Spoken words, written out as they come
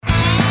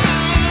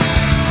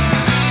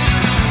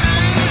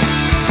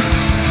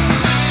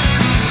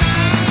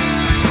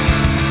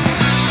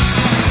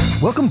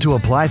Welcome to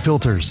Apply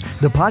Filters,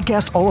 the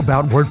podcast all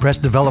about WordPress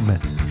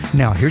development.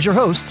 Now, here's your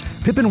hosts,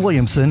 Pippin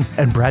Williamson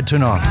and Brad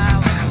Tunar.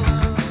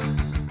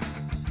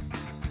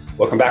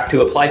 Welcome back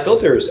to Apply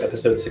Filters,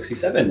 episode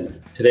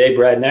 67. Today,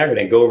 Brad and I are going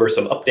to go over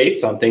some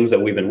updates on things that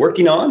we've been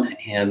working on,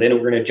 and then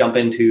we're going to jump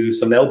into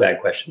some mailbag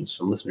questions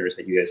from listeners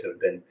that you guys have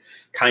been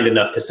kind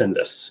enough to send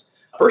us.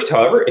 First,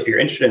 however, if you're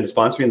interested in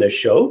sponsoring this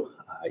show,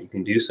 you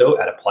can do so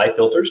at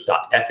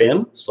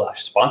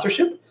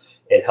applyfilters.fm/sponsorship.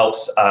 It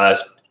helps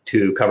us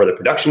to cover the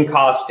production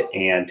cost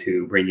and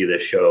to bring you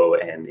this show,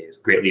 and is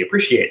greatly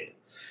appreciated.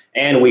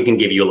 And we can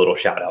give you a little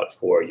shout out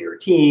for your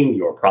team,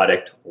 your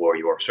product, or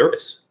your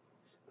service.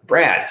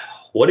 Brad,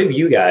 what have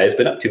you guys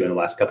been up to in the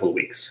last couple of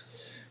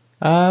weeks?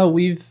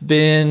 We've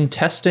been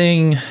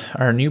testing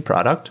our new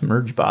product,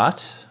 MergeBot.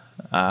 Is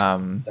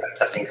that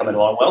testing coming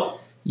along well?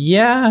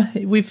 Yeah,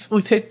 we've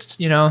hit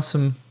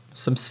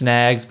some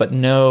snags, but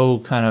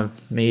no kind of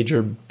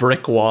major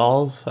brick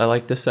walls, I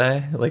like to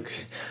say. Like,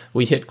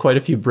 we hit quite a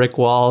few brick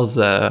walls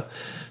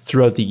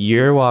throughout the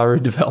year while we were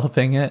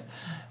developing it,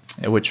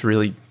 which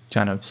really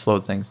kind of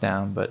slowed things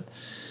down. But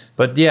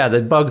yeah,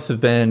 the bugs have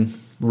been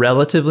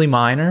relatively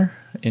minor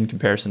in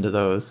comparison to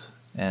those,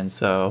 and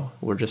so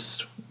we're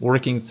just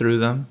working through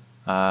them.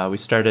 We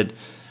started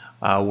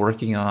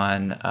working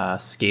on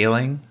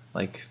scaling,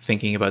 like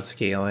thinking about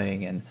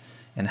scaling and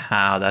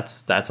how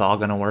that's all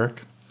going to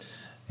work.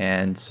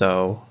 And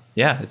so,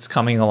 yeah, it's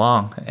coming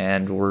along,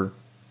 and we're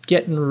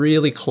getting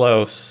really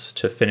close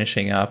to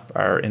finishing up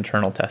our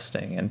internal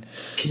testing. And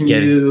can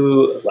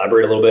you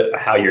elaborate a little bit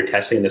how you're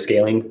testing the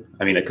scaling?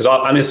 I mean, because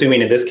I'm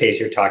assuming in this case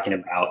you're talking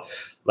about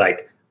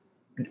like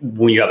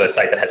when you have a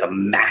site that has a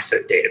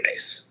massive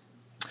database.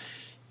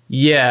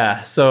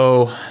 Yeah,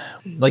 so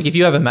like if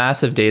you have a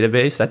massive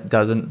database, that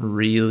doesn't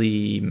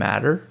really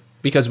matter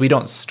because we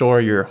don't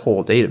store your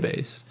whole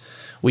database.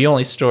 We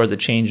only store the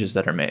changes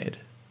that are made.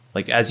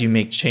 Like as you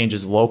make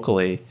changes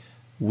locally,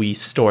 we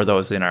store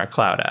those in our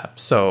cloud app.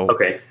 So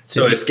okay,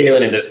 so is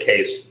scaling in this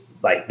case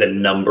like the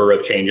number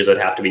of changes that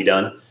have to be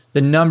done?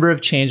 The number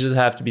of changes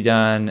that have to be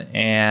done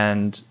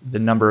and the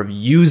number of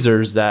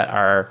users that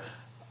are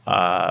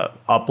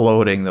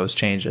uploading those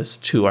changes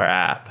to our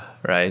app,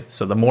 right?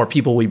 So the more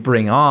people we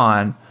bring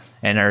on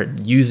and are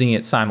using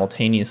it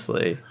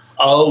simultaneously.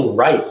 Oh,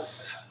 right.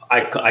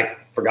 I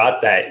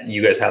forgot that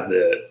you guys have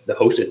the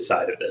hosted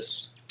side of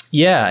this.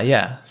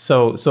 Yeah.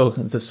 So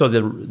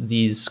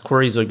these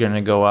queries are going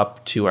to go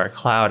up to our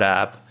cloud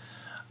app.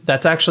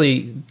 That's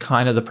actually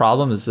kind of the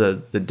problem. Is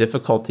the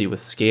difficulty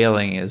with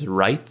scaling is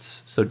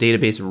writes. So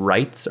database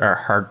writes are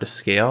hard to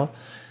scale.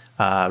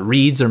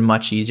 Reads are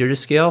much easier to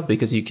scale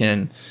because you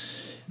can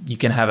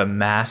have a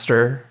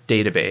master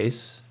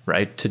database,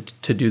 right,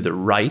 to do the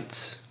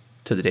writes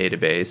to the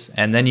database,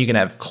 and then you can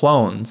have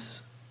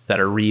clones that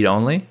are read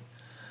only.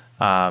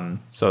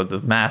 So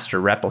the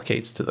master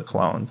replicates to the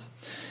clones.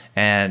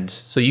 And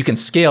so you can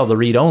scale the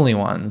read-only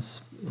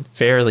ones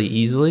fairly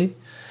easily,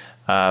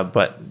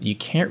 but you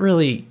can't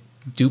really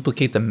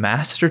duplicate the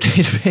master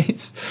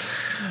database.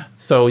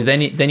 So then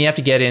you have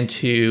to get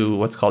into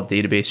what's called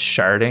database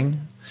sharding.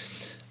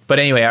 But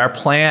anyway, our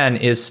plan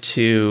is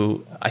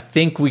I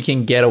think we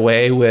can get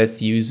away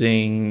with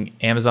using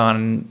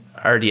Amazon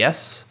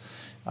RDS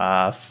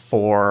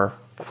for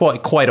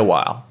quite a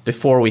while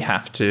before we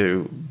have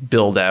to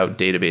build out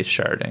database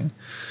sharding.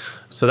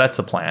 So that's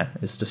the plan,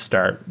 is to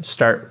start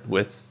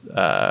with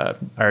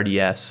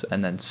RDS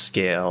and then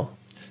scale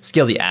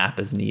the app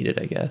as needed,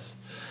 I guess.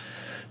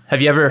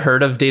 Have you ever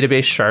heard of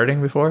database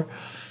sharding before?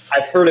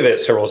 I've heard of it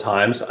several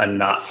times. I'm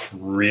not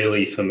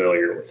really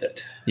familiar with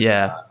it.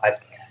 Yeah. I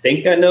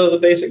think I know the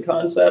basic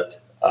concept,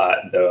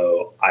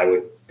 though I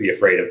would be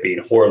afraid of being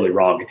horribly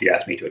wrong if you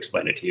asked me to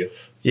explain it to you.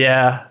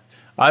 Yeah.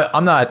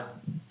 I'm not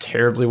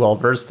terribly well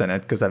versed in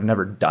it because I've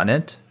never done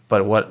it,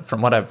 but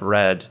from what I've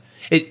read,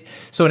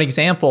 so an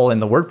example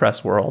in the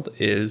WordPress world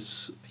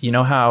is, you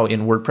know how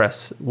in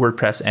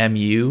WordPress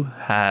MU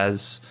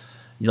has,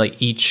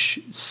 like, each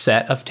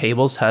set of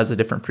tables has a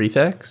different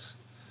prefix?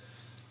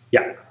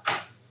 Yeah.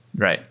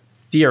 Right.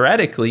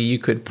 Theoretically, you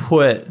could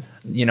put,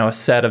 a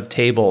set of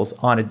tables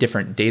on a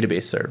different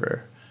database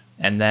server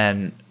and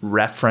then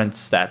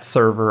reference that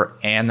server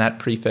and that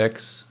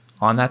prefix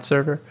on that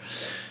server.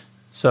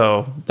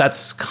 So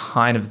that's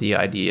kind of the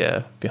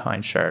idea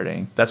behind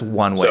sharding. That's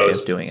one way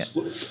of doing it.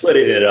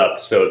 Splitting it up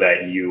so that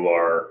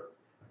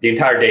the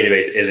entire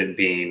database isn't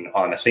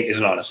on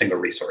a single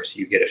resource.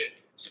 You get to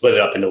split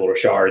it up into little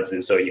shards,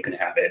 and so you can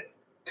have it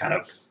kind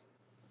of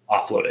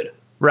offloaded.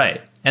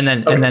 Right, and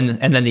then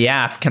the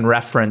app can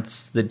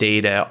reference the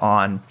data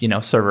on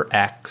server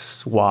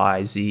X,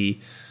 Y,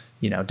 Z,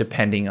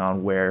 depending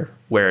on where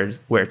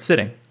it's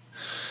sitting.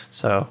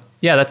 So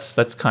yeah, that's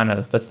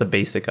the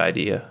basic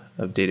idea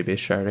of database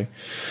sharding.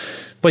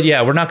 But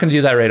yeah, we're not going to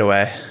do that right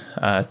away.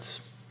 That's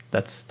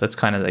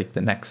kind of like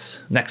the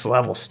next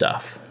level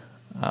stuff.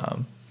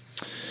 But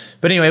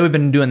anyway, we've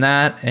been doing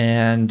that,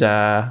 and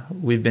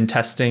we've been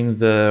testing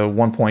the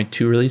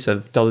 1.2 release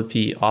of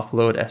WP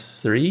Offload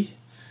S3,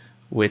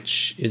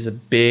 which is a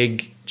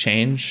big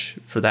change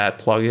for that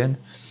plugin.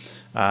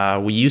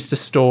 We used to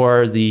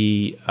store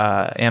the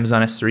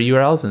Amazon S3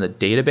 URLs in the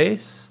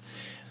database.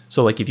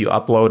 So like if you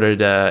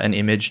uploaded an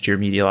image to your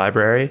media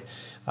library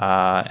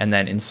and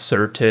then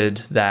inserted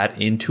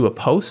that into a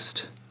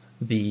post,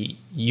 the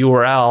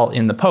URL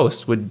in the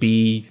post would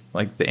be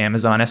like the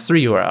Amazon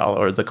S3 URL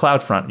or the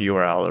CloudFront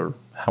URL or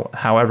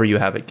however you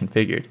have it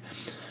configured.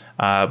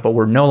 But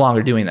we're no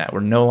longer doing that.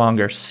 We're no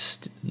longer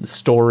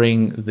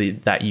storing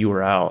that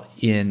URL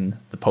in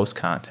the post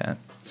content.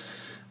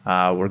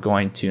 We're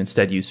going to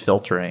instead use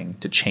filtering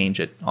to change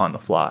it on the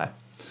fly.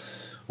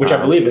 Which I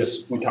believe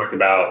we talked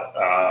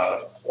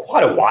about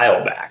quite a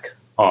while back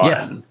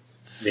on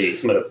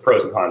some of the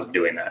pros and cons of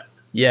doing that.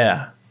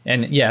 Yeah.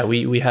 And yeah,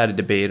 we had a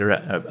debate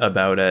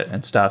about it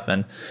and stuff.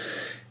 And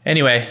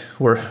anyway,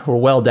 we're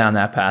well down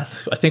that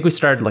path. I think we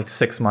started like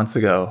 6 months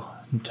ago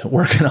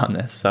working on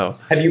this. So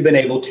have you been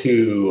able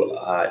to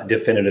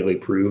definitively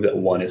prove that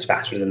one is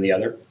faster than the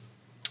other?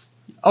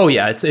 Oh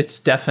yeah, it's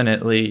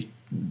definitely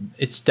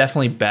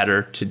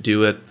better to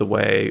do it the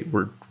way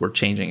we're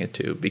changing it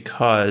to,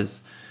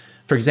 because,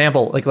 for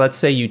example, like let's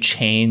say you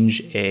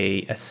change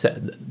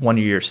one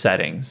of your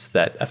settings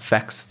that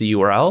affects the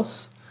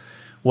URLs.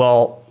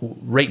 Well,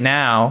 right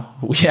now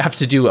we have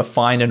to do a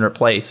find and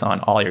replace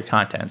on all your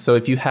content. So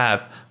if you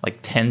have like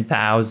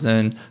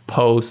 10,000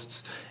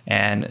 posts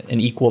and an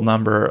equal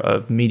number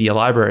of media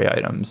library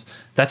items,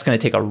 that's going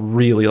to take a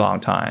really long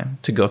time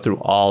to go through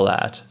all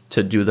that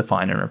to do the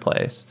find and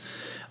replace.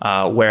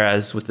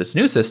 Whereas with this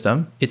new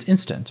system, it's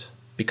instant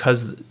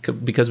because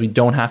we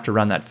don't have to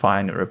run that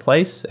find and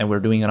replace, and we're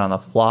doing it on the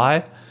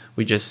fly.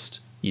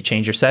 You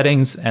change your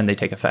settings and they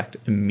take effect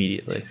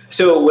immediately.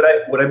 So would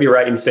I be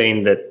right in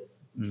saying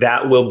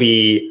that will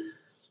be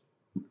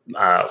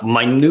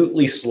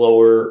minutely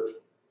slower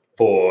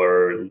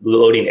for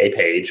loading a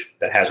page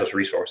that has those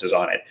resources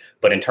on it,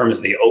 but in terms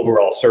of the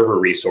overall server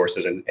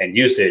resources and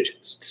usage,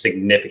 it's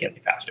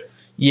significantly faster?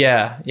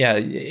 Yeah.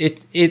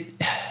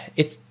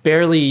 It's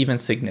barely even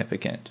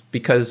significant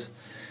because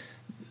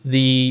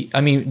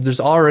there's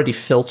already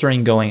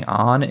filtering going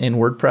on in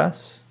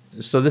WordPress.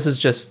 So this is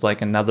just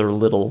like another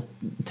little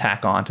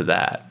tack onto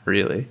that,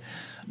 really.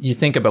 You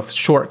think about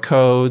short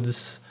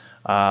codes,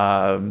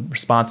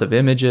 responsive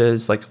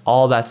images, like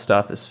all that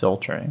stuff is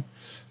filtering.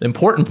 The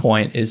important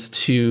point is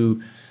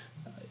to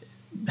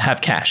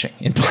have caching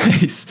in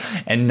place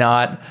and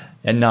not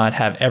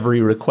have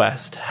every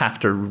request have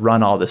to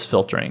run all this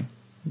filtering.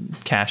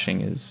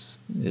 Caching is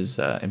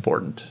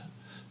important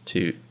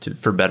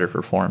for better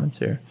performance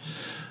here.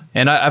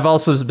 And I've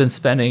also been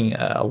spending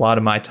a lot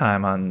of my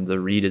time on the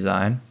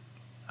redesign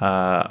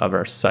of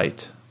our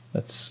site.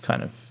 That's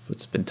kind of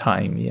what's been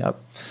tying me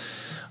up.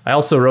 I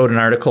also wrote an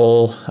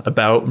article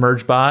about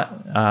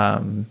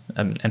MergeBot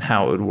and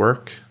how it would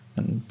work,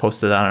 and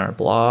posted that on our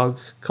blog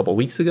a couple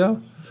weeks ago.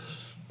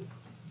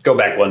 Go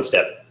back one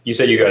step. You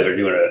said you guys are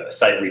doing a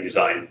site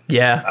redesign.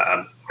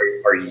 Yeah.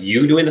 Are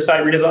you doing the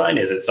site redesign?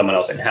 Is it someone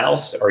else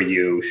in-house? Are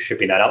you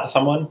shipping that out to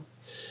someone?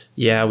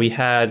 Yeah,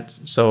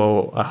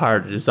 I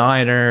hired a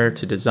designer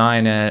to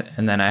design it,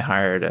 and then I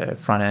hired a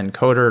front-end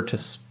coder to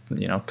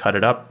cut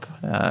it up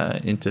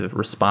into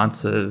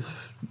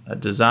responsive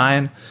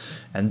design.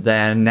 And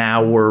then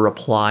now we're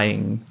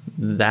applying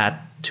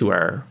that to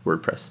our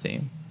WordPress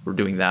theme. We're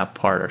doing that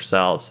part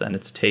ourselves, and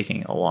it's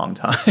taking a long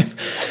time.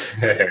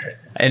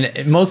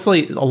 And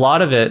mostly a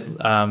lot of it,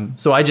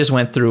 so I just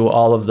went through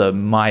all of the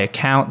my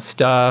account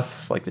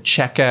stuff, like the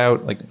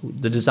checkout. Like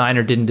the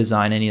designer didn't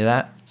design any of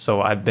that.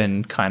 So I've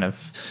been kind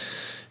of,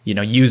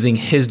 using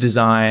his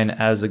design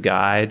as a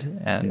guide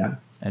and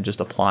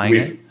just applying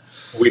it.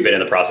 We've been in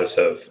the process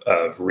of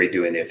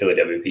redoing the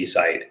affiliate WP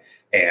site,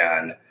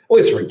 and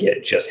always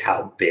forget just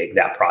how big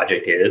that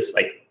project is.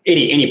 Like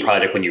any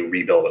project when you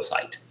rebuild a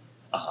site.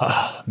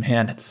 Oh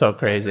man, it's so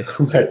crazy.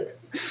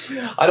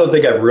 I don't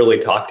think I've really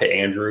talked to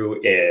Andrew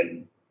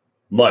in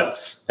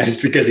months, and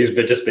it's because he's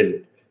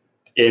been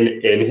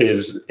in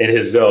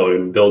his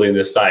zone building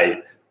this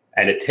site,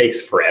 and it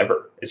takes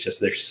forever. It's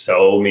just there's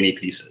so many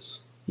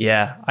pieces.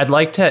 Yeah, I'd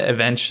like to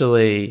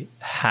eventually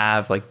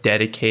have like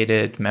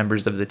dedicated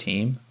members of the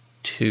team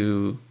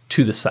to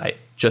the site,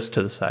 just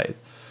to the site.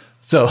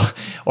 So,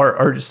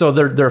 so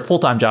their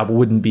full-time job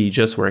wouldn't be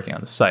just working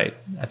on the site.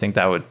 I think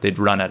they'd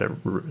run out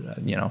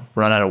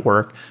of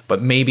work.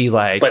 But maybe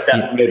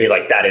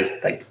that is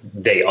like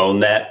they own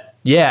that.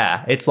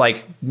 Yeah, it's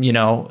like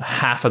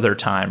half of their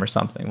time or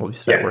something will be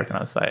spent working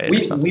on the site.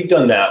 We've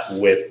done that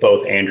with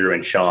both Andrew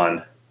and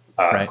Sean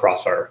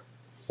across our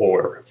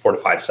four to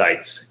five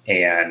sites,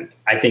 and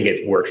I think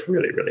it works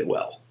really, really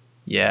well.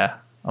 Yeah,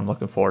 I'm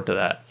looking forward to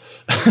that.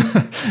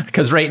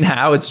 Because right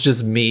now it's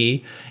just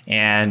me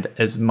and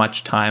as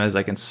much time as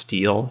I can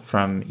steal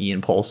from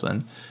Ian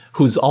Polson,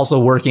 who's also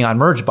working on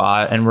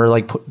MergeBot, and we're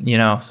like,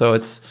 so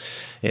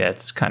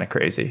it's kind of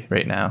crazy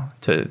right now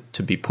to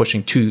be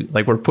pushing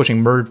we're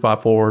pushing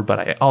MergeBot forward, but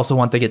I also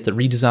want to get the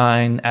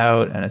redesign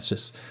out, and it's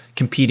just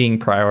competing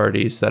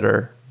priorities that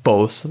are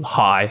both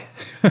high.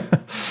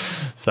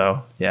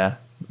 So yeah,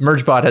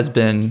 MergeBot has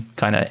been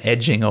kind of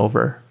edging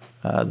over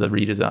the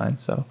redesign.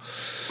 So,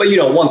 but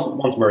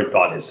once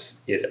MergeBot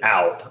is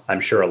out, I'm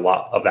sure a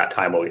lot of that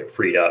time will get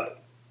freed up.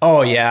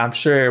 Oh yeah, I'm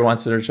sure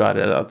once there's out,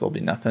 there'll be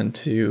nothing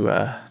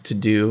to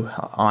do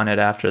on it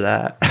after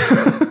that.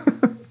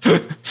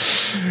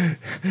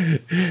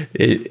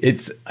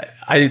 It's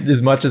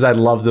as much as I'd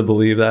love to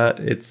believe that,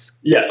 it's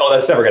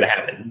that's never going to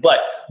happen.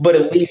 But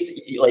at least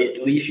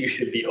you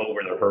should be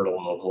over the hurdle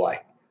of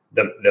like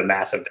the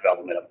massive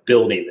development of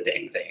building the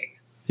dang thing.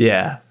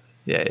 Yeah,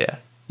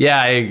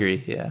 I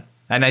agree. Yeah,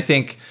 and I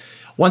think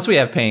once we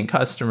have paying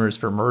customers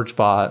for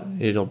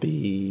MergeBot, it'll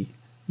be,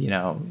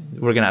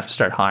 we're gonna have to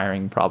start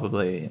hiring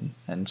probably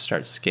and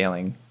start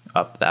scaling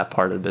up that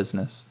part of the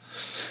business.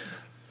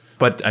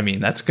 But I mean,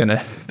 that's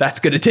gonna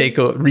take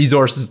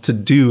resources to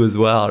do as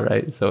well,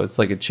 right? So it's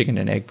like a chicken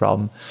and egg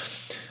problem.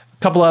 A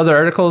couple other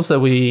articles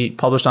that we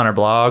published on our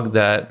blog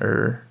that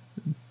are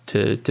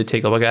to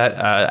take a look at.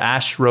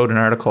 Ash wrote an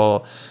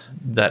article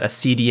that a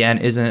CDN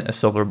isn't a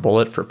silver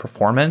bullet for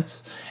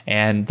performance,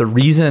 and the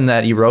reason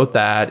that he wrote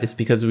that is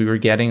because we were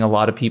getting a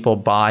lot of people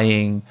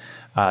buying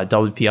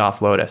WP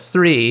Offload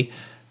S3,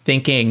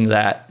 thinking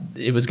that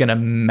it was going to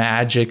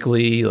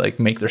magically like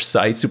make their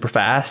site super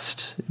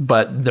fast,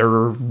 but they're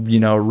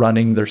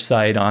running their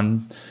site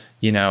on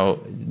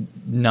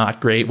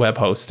not great web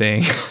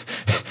hosting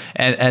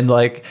and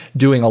like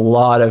doing a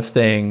lot of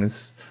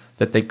things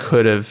that they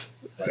could have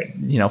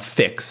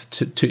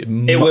fixed it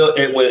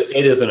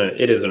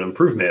is an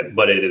improvement,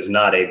 but it is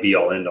not a be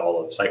all end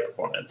all of site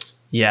performance.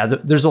 Yeah,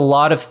 there's a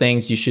lot of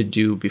things you should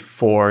do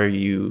before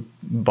you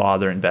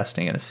bother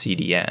investing in a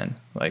CDN.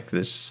 Like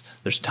there's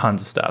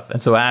tons of stuff. And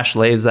so Ash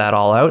lays that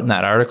all out in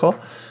that article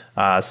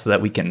so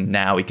that we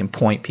can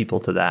point people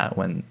to that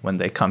when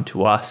they come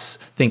to us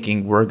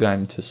thinking we're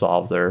going to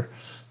solve their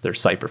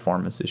site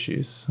performance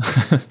issues.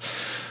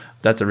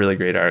 That's a really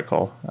great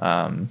article.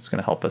 It's going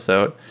to help us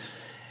out.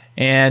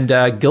 And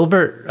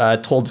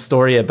Gilbert told a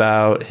story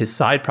about his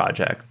side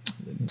project.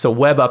 So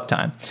Web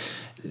Uptime.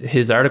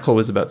 His article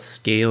was about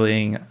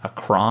scaling a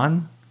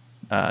cron,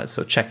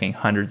 so checking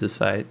hundreds of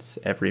sites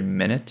every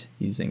minute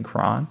using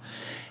cron.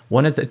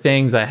 One of the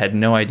things I had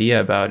no idea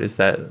about is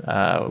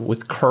that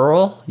with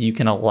curl, you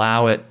can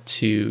allow it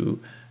to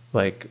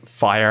like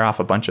fire off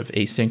a bunch of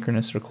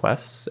asynchronous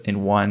requests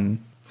in one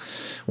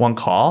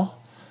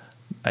call.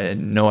 I had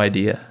no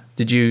idea.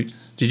 Did you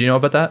know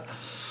about that?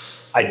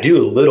 I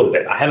do a little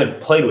bit. I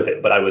haven't played with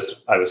it, but I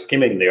was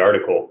skimming the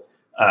article.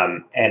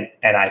 And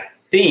I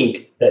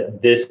think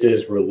that this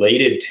is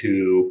related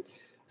to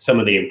some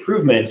of the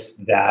improvements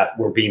that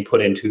were being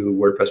put into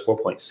WordPress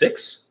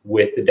 4.6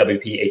 with the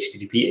WP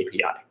HTTP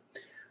API.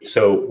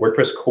 So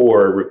WordPress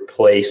core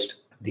replaced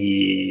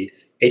the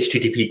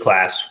HTTP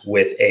class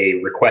with a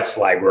request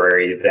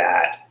library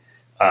that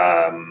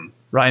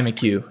Ryan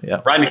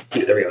McHugh, Ryan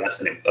McHugh, there we go. That's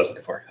the name I was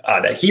looking for.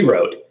 That he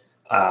wrote,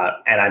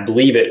 and I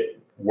believe it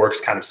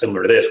works kind of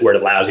similar to this, where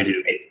it allows you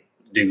to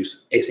do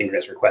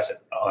asynchronous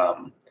requests.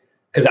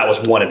 Because that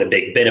was one of the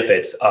big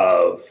benefits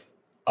of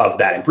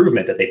that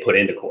improvement that they put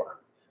into core.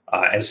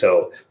 And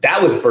so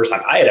that was the first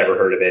time I had ever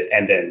heard of it.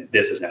 And then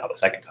this is now the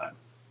second time.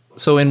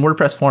 So in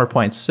WordPress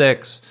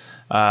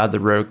 4.6, the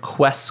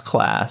requests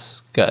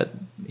class got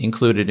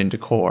included into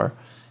core.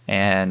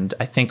 And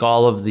I think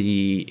all of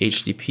the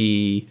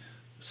HTTP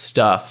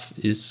stuff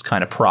is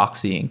kind of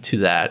proxying to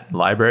that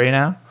library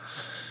now.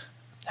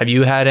 Have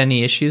you had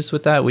any issues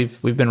with that?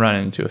 We've been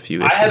running into a few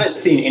issues. I haven't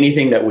seen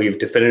anything that we've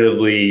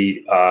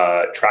definitively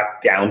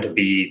tracked down to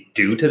be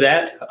due to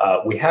that.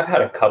 We have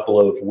had a couple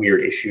of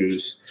weird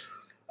issues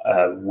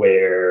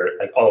where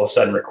like all of a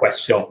sudden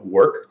requests don't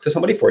work to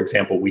somebody. For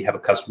example, we have a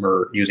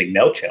customer using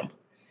MailChimp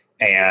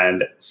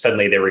and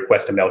suddenly their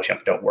requests to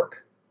MailChimp don't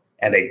work.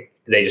 And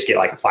they just get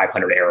like a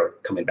 500 error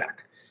coming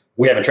back.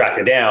 We haven't tracked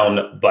it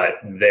down, but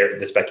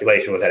the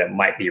speculation was that it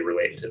might be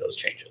related to those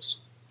changes.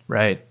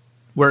 Right.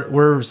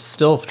 We're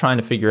still trying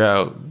to figure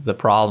out the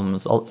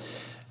problems.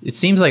 It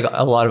seems like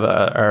a lot of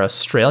our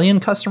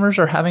Australian customers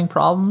are having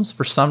problems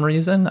for some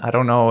reason. I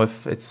don't know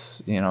if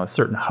it's a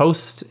certain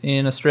host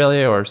in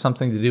Australia or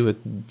something to do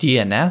with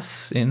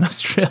DNS in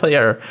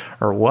Australia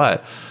or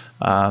what.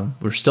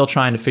 We're still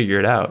trying to figure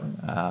it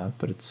out,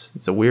 but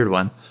it's a weird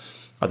one.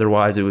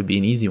 Otherwise, it would be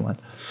an easy one.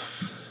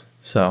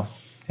 So,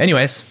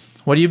 anyways,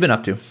 what have you been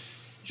up to?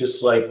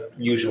 Just like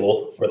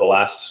usual for the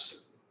last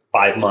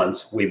 5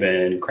 months, we've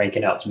been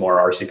cranking out some more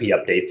RCP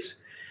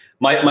updates.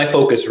 My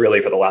focus really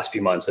for the last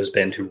few months has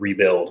been to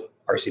rebuild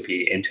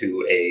RCP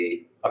into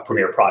a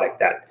premier product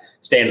that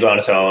stands on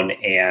its own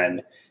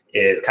and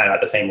is kind of at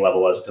the same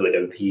level as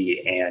Affiliate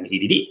WP and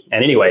EDD.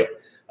 And anyway,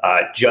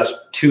 just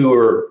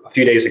a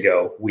few days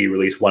ago, we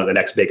released one of the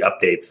next big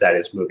updates that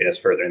is moving us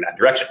further in that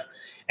direction.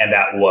 And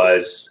that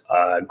was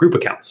group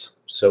accounts.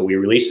 So we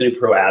released a new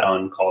pro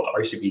add-on called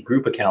RCP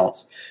Group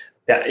Accounts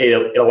that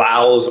it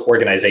allows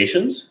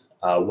organizations,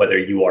 whether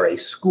you are a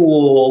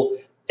school,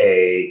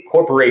 a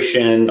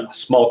corporation, a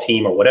small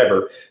team, or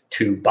whatever,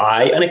 to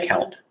buy an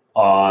account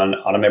on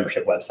a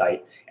membership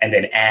website and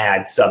then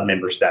add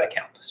sub-members to that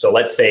account. So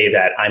let's say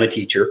that I'm a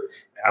teacher.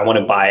 I want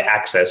to buy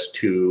access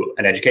to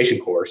an education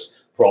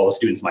course for all the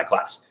students in my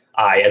class.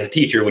 I, as a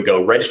teacher, would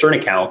go register an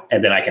account,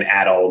 and then I can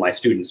add all of my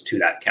students to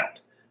that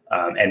account.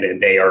 And then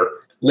they are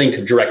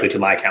linked directly to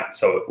my account.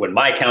 So when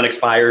my account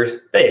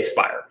expires, they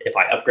expire. If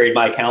I upgrade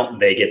my account,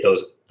 they get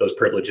those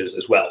privileges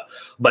as well.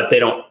 But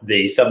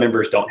the sub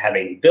members don't have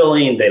any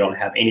billing. They don't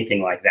have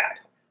anything like that.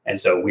 And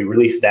so we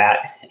released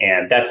that,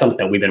 and that's something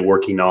that we've been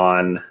working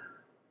on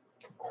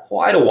for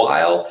quite a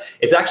while.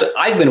 It's actually,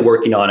 I've been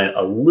working on it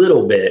a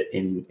little bit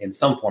in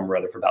some form or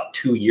other for about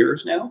 2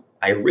 years now.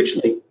 I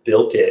originally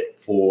built it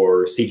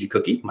for CG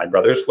Cookie, my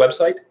brother's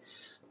website,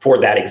 for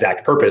that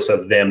exact purpose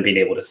of them being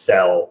able to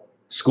sell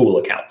school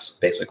accounts,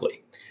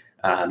 basically.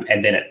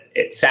 And then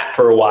it sat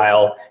for a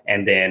while,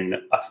 and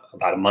then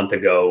about a month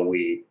ago,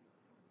 we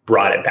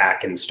brought it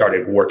back and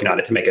started working on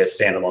it to make a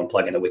standalone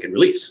plugin that we could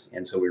release.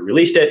 And so we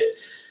released it,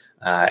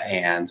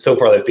 and so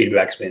far the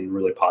feedback's been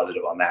really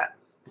positive on that.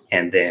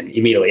 And then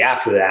immediately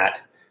after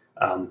that,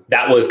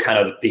 that was kind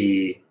of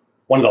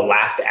one of the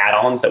last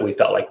add-ons that we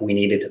felt like we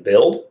needed to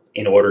build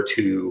in order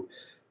to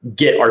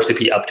get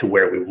RCP up to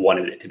where we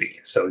wanted it to be.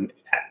 So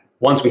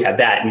once we had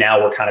that,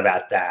 now we're kind of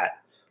at that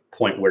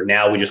point where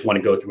now we just want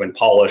to go through and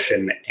polish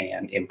and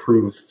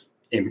improve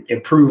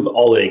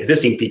all the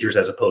existing features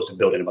as opposed to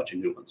building a bunch of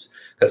new ones.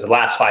 Because the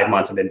last 5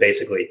 months have been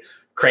basically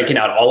cranking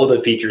out all of the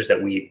features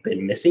that we've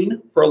been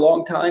missing for a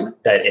long time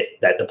that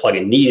the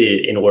plugin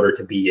needed in order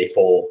to be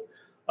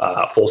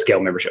a full-scale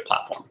membership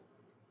platform.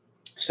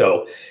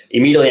 So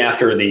immediately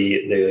after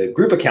the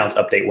group accounts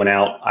update went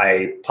out,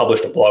 I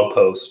published a blog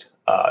post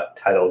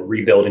titled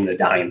 "Rebuilding the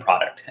Dying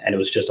Product," and it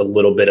was just a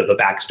little bit of a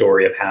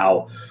backstory of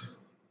how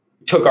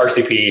took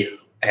RCP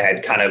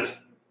and kind of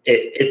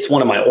it's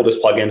one of my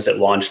oldest plugins that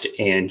launched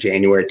in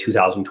January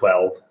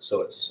 2012.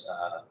 So it's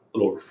a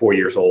little over 4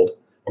 years old,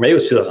 or maybe it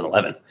was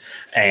 2011.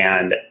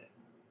 And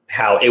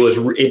how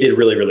it did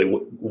really, really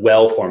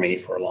well for me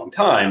for a long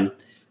time.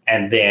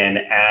 And then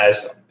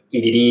as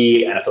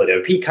EDD and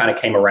Affiliate WP kind of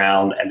came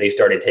around and they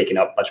started taking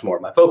up much more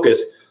of my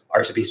focus,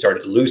 RCP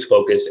started to lose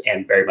focus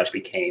and very much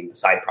became the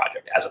side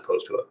project as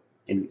opposed to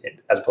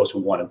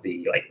one of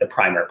the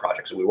primary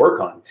projects that we work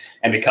on.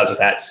 And because of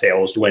that,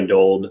 sales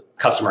dwindled,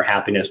 customer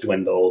happiness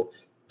dwindled.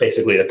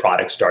 Basically, the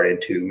product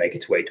started to make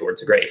its way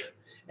towards the grave.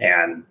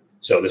 And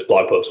so this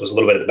blog post was a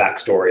little bit of the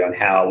backstory on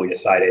how we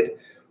decided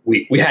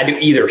we had to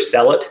either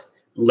sell it,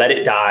 let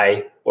it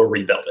die, or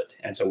rebuild it.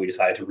 And so we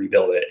decided to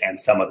rebuild it and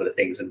some of the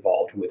things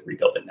involved with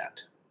rebuilding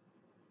that.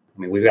 I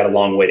mean, we've got a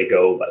long way to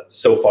go, but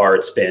so far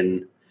it's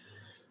been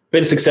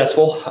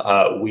successful.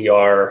 We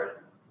are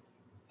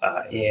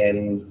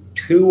in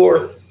 2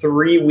 or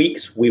 3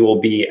 weeks, we will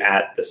be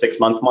at the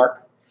 6-month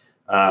mark.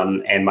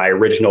 And my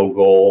original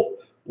goal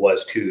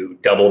was to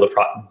double the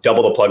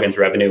plugin's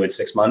revenue in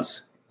 6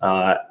 months.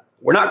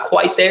 We're not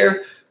quite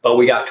there, but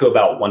we got to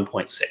about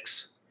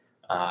 1.6,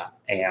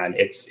 and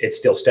it's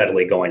still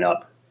steadily going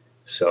up.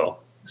 So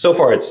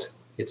far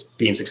it's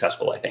being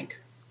successful, I think.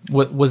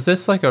 Was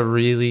this like a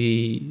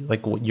really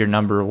your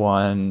number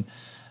one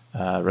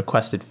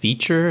requested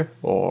feature,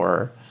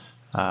 or?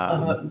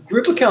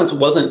 Group accounts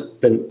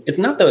it's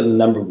not the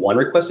number one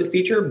requested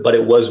feature, but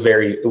it was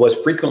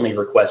frequently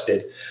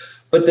requested.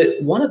 But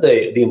one of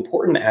the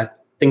important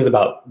things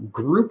about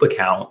group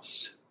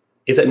accounts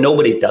is that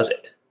nobody does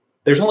it.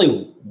 There's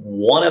only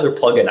one other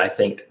plugin, I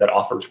think, that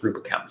offers group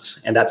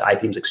accounts, and that's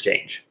iThemes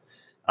Exchange.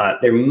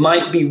 There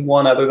might be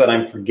one other that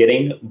I'm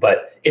forgetting,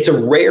 but it's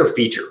a rare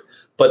feature.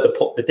 But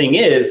the thing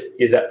is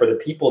that for the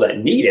people that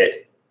need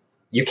it,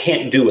 you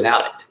can't do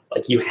without it.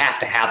 Like, you have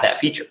to have that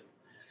feature.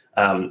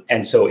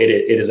 And so it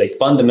is a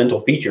fundamental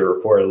feature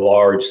for a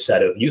large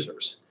set of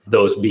users,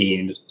 those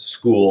being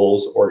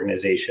schools,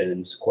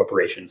 organizations,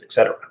 corporations, et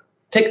cetera.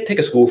 Take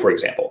a school, for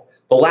example.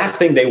 The last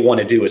thing they want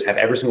to do is have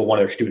every single one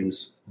of their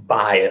students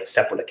buy a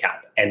separate account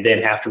and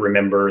then have to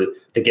remember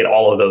to get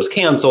all of those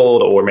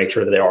canceled or make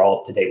sure that they're all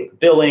up to date with the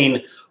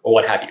billing or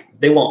what have you.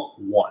 They want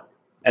one.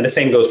 And the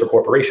same goes for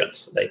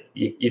corporations.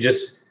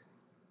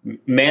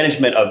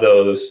 Management of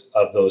those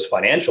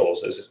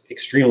financials is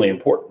extremely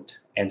important.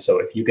 And so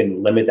if you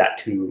can limit that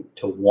to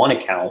one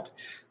account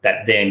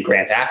that then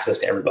grants access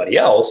to everybody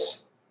else,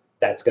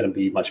 that's going to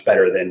be much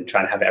better than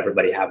trying to have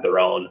everybody have their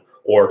own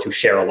or to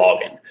share a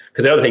login.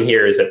 Because the other thing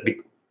here is that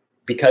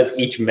because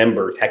each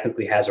member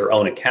technically has their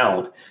own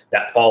account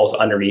that falls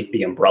underneath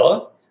the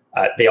umbrella,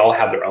 they all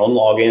have their own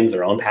logins,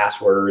 their own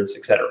passwords,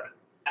 et cetera.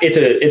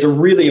 It's a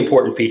really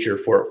important feature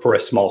for a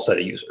small set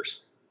of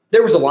users.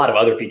 There was a lot of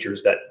other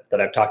features that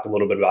I've talked a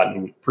little bit about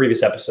in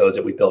previous episodes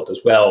that we built as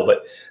well,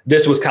 but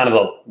this was kind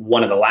of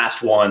one of the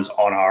last ones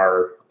on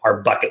our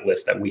bucket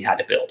list that we had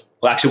to build.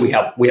 Well, actually,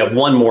 we have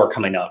one more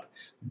coming up,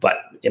 but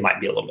it might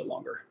be a little bit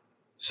longer.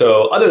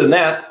 So other than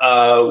that,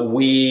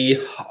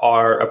 we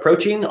are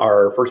approaching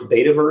our first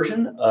beta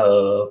version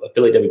of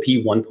Affiliate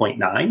WP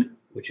 1.9,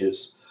 which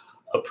is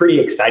a pretty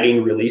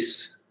exciting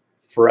release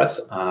for us.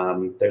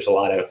 There's a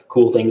lot of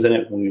cool things in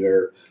it.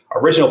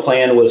 Our original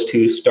plan was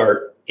to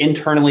start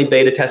internally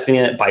beta testing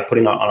it by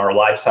putting it on our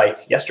live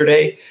sites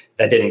yesterday.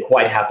 That didn't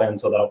quite happen,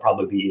 so that'll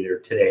probably be either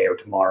today or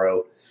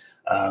tomorrow.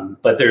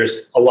 But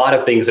there's a lot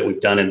of things that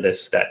we've done in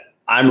this that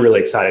I'm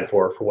really excited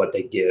for what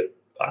they give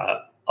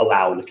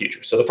allow in the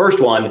future. So the first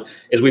one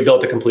is we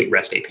built a complete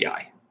REST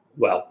API.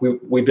 Well,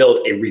 we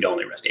built a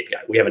read-only REST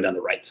API. We haven't done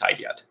the right side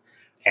yet.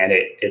 And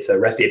it's a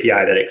REST API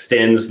that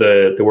extends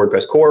the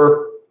WordPress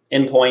core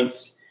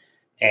endpoints,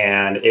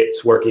 and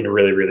it's working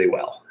really, really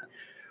well.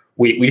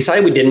 We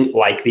decided we didn't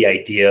like the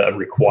idea of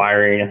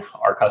requiring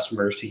our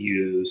customers to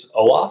use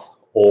OAuth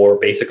or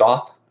basic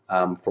auth.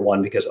 For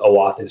one, because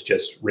OAuth is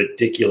just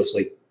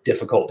ridiculously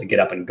difficult to get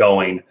up and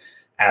going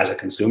as a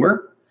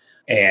consumer.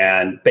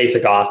 And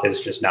basic auth is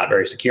just not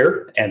very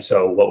secure. And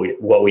so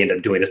what we end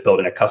up doing is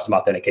building a custom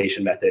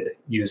authentication method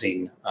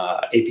using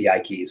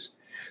API keys,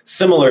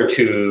 similar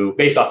to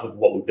based off of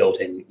what we built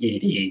in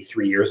EDD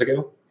 3 years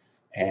ago.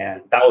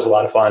 And that was a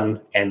lot of fun.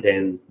 And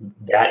then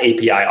that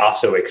API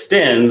also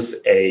extends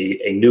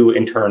a new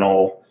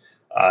internal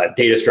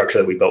data structure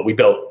that we built. We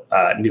built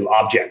new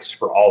objects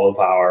for all of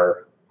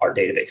our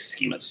database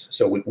schemas.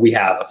 So we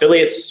have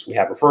affiliates, we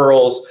have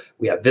referrals,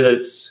 we have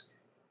visits,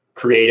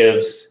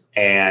 creatives,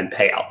 and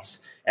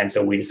payouts. And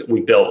so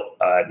we built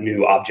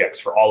new objects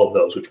for all of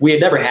those, which we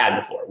had never had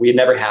before. We had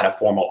never had a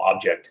formal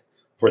object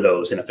for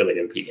those in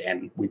Affiliate MP,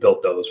 and we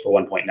built those for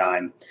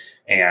 1.9,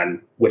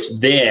 and which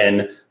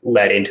then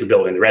led into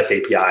building the REST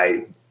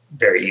API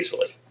very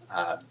easily.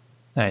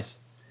 Nice.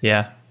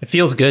 Yeah. It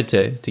feels good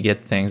to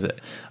get things,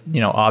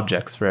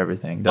 objects for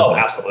everything, doesn't it?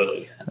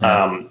 Absolutely.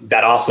 Yeah.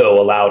 That also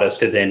allowed us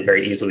to then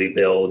very easily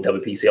build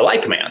WP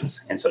CLI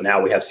commands. And so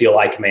now we have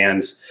CLI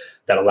commands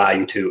that allow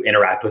you to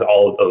interact with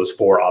all of those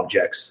 4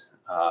 objects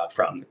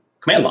from the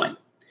command line.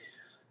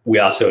 We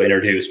also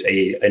introduced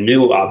a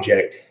new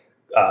object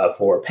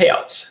for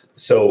payouts.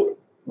 So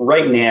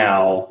right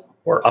now,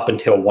 or up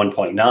until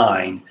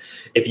 1.9,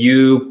 if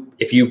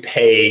you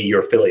pay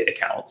your affiliate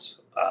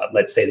accounts,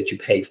 let's say that you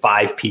pay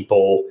 5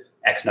 people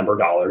X number of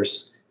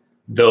dollars,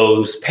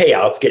 those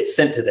payouts get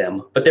sent to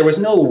them, but there was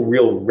no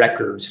real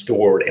record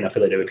stored in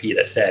Affiliate WP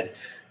that said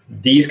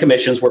these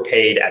commissions were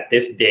paid at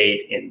this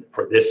date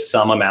for this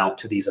sum amount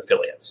to these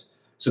affiliates.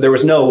 So there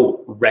was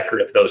no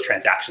record of those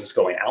transactions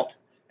going out.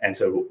 And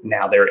so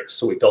now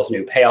so we built a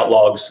new payout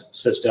logs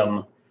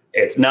system.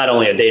 It's not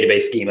only a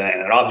database schema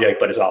and an object,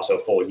 but it's also a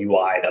full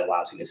UI that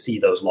allows you to see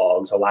those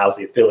logs, allows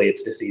the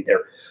affiliates to see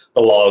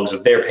the logs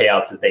of their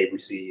payouts that they've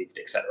received,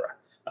 et cetera.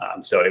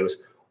 So it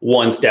was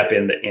one step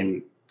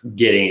in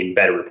getting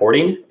better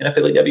reporting in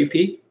Affiliate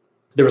WP.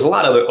 There was a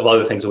lot of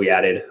other things that we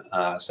added,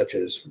 such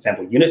as, for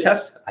example, unit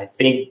test. I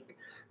think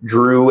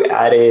Drew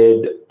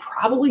added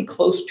probably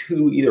close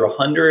to either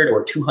 100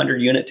 or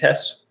 200 unit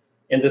tests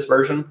in this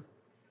version.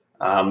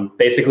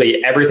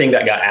 Basically, everything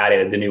that got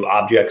added, the new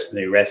objects,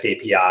 the new REST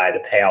API,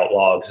 the payout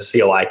logs, the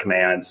CLI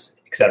commands,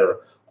 et cetera,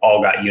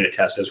 all got unit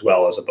tests, as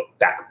well as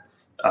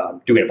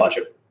doing a bunch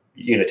of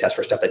unit tests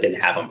for stuff that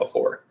didn't have them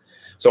before.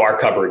 So our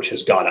coverage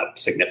has gone up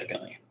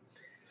significantly.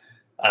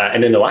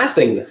 And then the last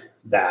thing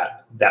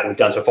that we've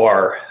done so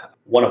far,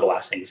 one of the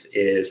last things,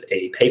 is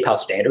a PayPal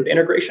standard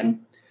integration.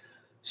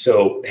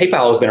 So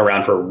PayPal has been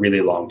around for a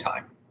really long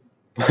time.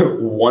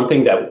 One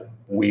thing that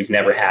we've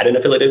never had in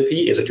Affiliate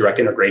WP is a direct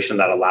integration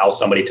that allows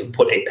somebody to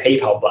put a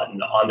PayPal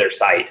button on their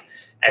site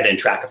and then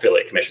track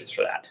affiliate commissions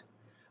for that.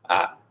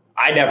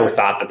 I never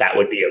thought that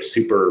would be a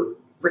super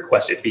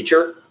requested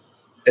feature.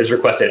 It's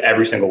requested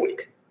every single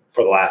week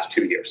for the last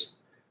 2 years.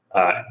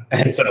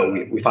 And so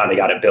we finally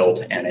got it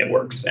built, and it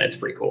works, and it's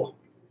pretty cool.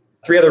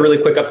 3 other really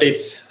quick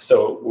updates.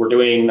 So we're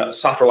doing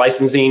software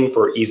licensing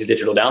for easy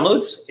digital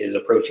downloads, is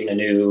approaching a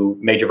new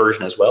major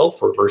version as well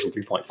for version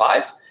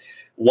 3.5.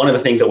 One of the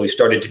things that we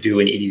started to do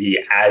in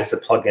EDD as the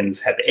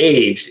plugins have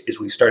aged is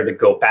we started to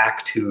go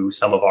back to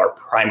some of our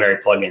primary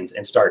plugins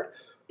and start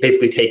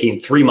basically taking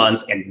 3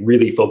 months and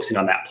really focusing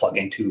on that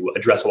plugin to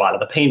address a lot of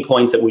the pain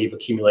points that we've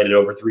accumulated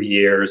over 3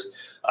 years,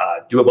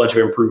 do a bunch of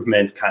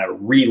improvements, kind of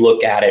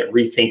relook at it,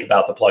 rethink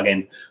about the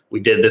plugin.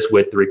 We did this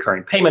with the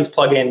recurring payments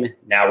plugin.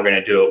 Now we're going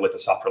to do it with the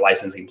software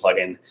licensing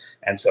plugin.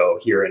 And so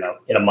here in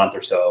a month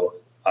or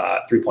so,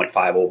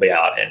 3.5 will be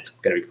out, and it's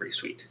going to be pretty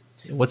sweet.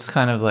 What's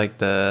kind of like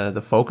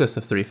the focus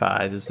of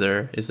 3.5?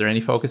 Is there any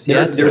focus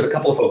yet? There's a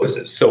couple of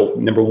focuses. So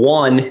number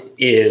one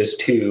is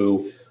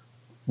to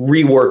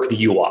rework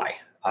the UI.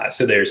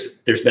 So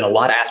there's been a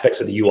lot of aspects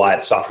of the UI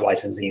of software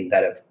licensing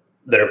that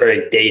are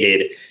very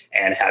dated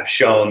and have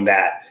shown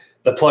that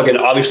the plugin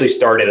obviously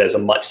started as a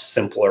much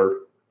simpler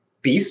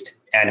beast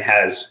and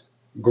has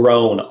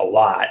grown a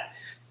lot,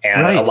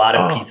 and a lot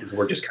of pieces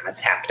were just kind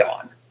of tacked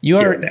on.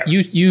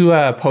 You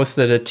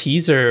posted a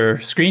teaser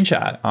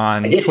screenshot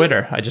on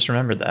Twitter. I just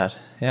remembered that.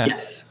 Yeah.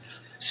 Yes.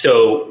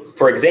 So,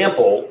 for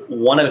example,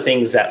 one of the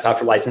things that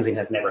software licensing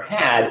has never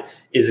had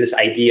is this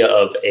idea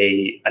of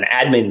an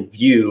admin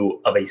view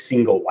of a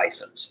single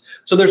license.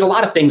 So there's a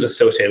lot of things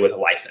associated with a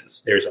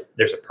license. There's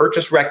a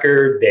purchase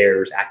record,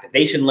 there's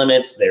activation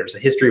limits, there's a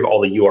history of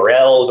all the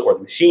URLs or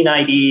the machine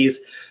IDs,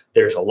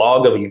 there's a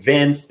log of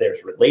events,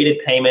 there's related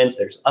payments,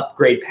 there's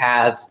upgrade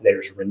paths,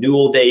 there's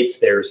renewal dates,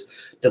 there's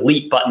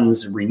delete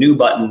buttons, renew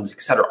buttons,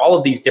 et cetera, all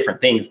of these different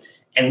things.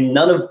 And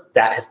none of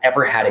that has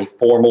ever had a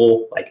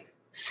formal,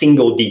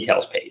 single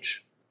details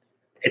page.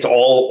 it's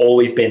all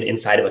always been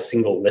inside of a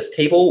single list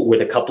table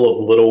with a couple of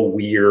little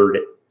weird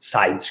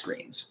side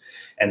screens.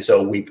 And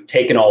so we've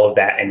taken all of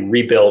that and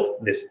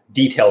rebuilt this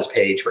details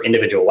page for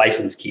individual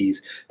license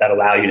keys that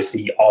allow you to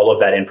see all of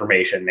that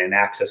information and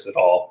access it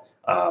all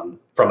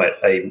from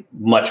a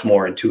much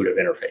more intuitive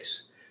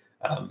interface.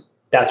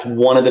 That's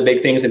one of the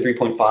big things in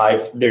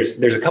 3.5.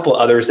 There's a couple of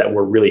others that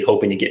we're really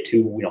hoping to get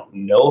to. We don't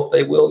know if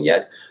they will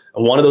yet.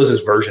 And one of those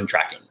is version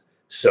tracking.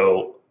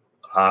 So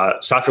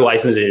software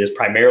licensing is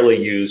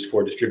primarily used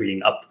for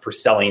for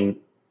selling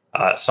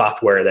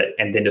software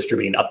and then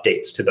distributing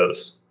updates to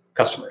those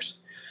customers.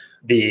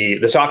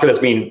 The software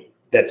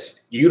that's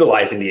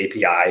utilizing the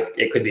API,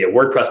 it could be a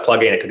WordPress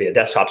plugin, it could be a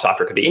desktop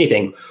software, it could be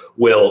anything,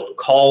 will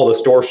call the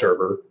store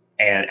server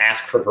and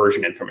ask for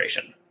version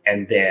information.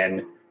 And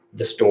then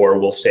the store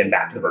will send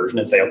back the version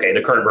and say, okay,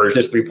 the current version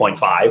is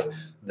 3.5.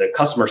 The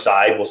customer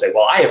side will say,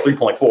 well, I have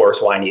 3.4,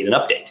 so I need an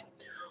update.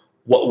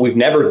 What we've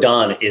never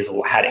done is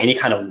had any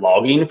kind of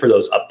logging for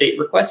those update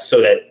requests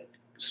so that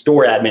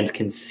store admins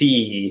can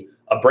see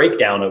a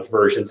breakdown of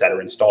versions that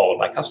are installed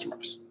by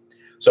customers.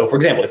 So for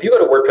example, if you go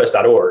to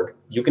WordPress.org,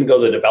 you can go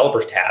to the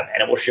developers tab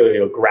and it will show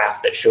you a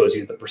graph that shows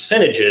you the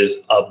percentages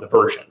of the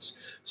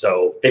versions.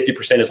 So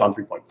 50% is on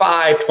 3.5,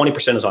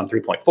 20% is on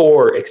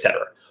 3.4, et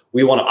cetera.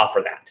 We want to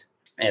offer that.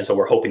 And so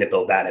we're hoping to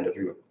build that into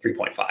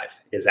 3.5.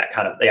 Is that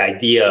kind of the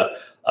idea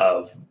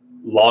of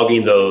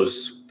logging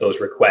those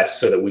requests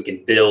so that we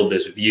can build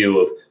this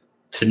view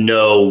to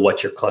know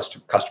what your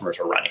customers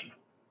are running.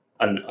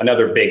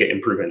 Another big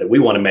improvement that we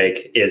want to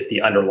make is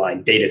the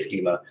underlying data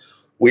schema.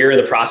 We're in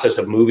the process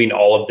of moving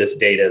all of this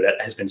data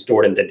that has been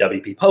stored into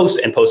WP Post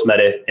and Post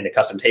Meta into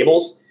custom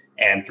tables.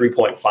 And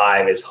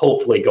 3.5 is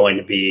hopefully going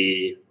to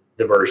be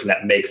the version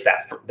that makes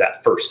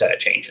that first set of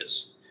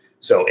changes.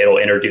 So it'll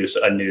introduce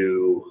a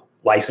new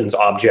license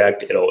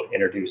object. It'll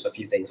introduce a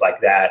few things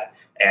like that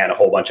and a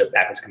whole bunch of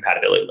backwards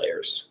compatibility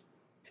layers.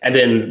 And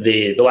then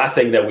the last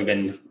thing that we've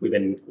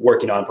been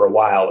working on for a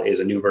while is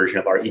a new version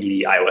of our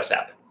EDD iOS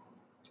app.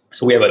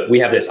 So we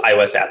have this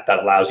iOS app that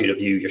allows you to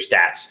view your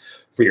stats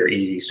for your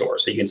EDD store.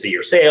 So you can see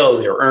your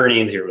sales, your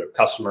earnings, your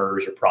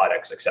customers, your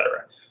products, et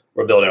cetera.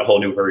 We're building a whole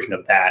new version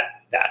of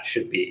that. That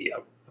should be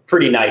a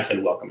pretty nice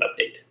and welcome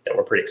update that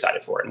we're pretty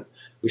excited for. And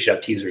we should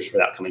have teasers for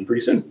that coming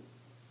pretty soon.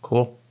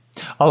 Cool.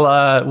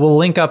 We'll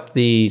link up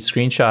the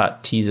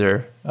screenshot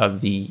teaser of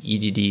the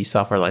EDD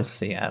software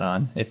licensing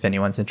add-on if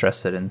anyone's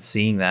interested in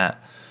seeing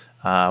that.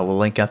 We'll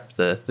link up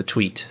the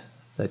tweet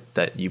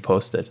that you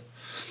posted.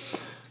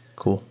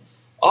 Cool.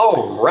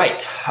 All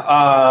right.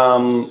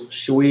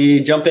 Should we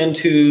jump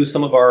into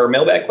some of our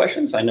mailbag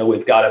questions? I know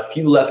we've got a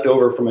few left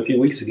over from a few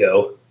weeks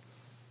ago.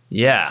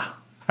 Yeah.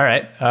 All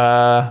right.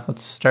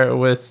 Let's start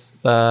with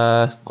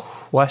a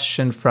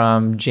question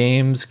from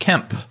James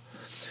Kemp.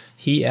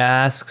 He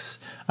asks,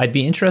 I'd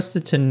be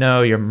interested to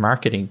know your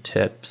marketing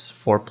tips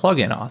for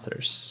plugin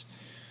authors.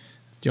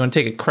 Do you want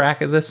to take a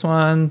crack at this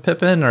one,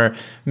 Pippin? Or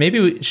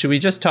maybe should we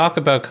just talk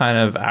about kind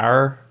of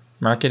our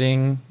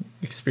marketing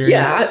experience?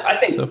 Yeah, I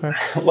think so far?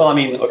 Well, I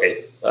mean,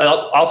 okay,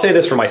 I'll say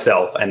this for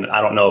myself, and I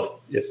don't know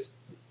if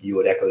you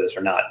would echo this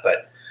or not,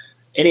 but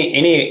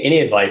any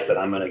advice that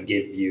I'm going to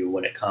give you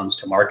when it comes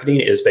to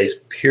marketing is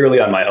based purely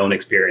on my own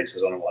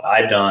experiences on what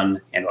I've done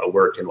and what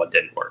worked and what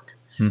didn't work.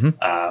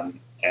 Mm-hmm.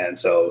 And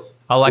so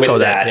I'll echo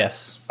that.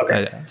 Yes.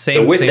 Okay.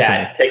 So with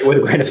that, take it with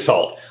a grain of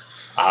salt.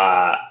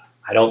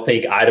 I don't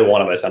think either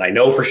one of us, and I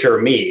know for sure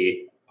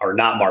me, are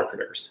not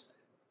marketers.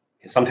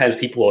 Sometimes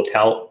people will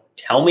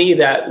tell me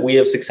that we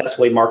have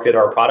successfully marketed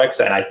our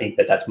products, and I think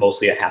that that's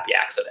mostly a happy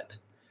accident.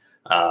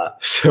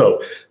 So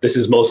this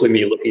is mostly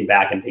me looking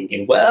back and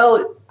thinking,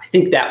 well, I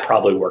think that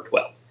probably worked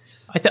well.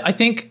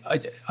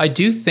 I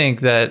do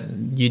think that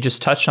you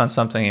just touched on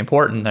something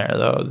important there,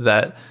 though,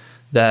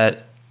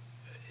 that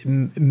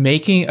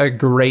making a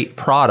great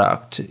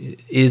product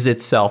is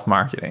itself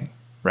marketing,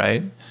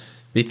 right?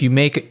 If you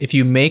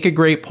make a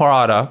great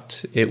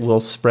product, it will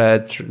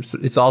spread through.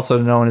 It's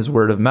also known as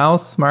word of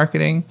mouth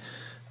marketing.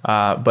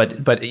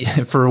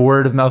 But for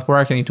word of mouth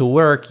marketing to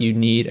work, you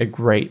need a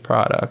great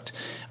product.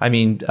 I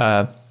mean,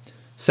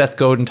 Seth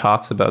Godin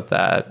talks about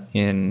that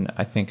in,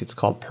 I think it's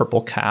called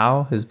Purple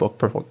Cow, his book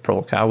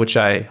Purple Cow, which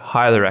I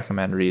highly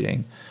recommend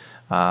reading.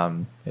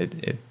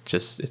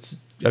 It's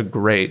a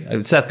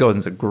great. Seth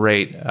Godin's a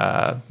great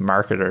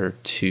marketer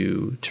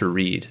to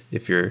read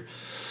if you're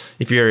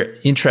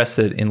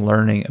interested in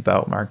learning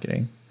about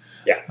marketing.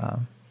 Yeah.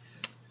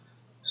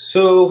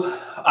 So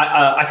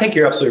I think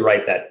you're absolutely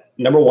right that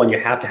number one, you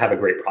have to have a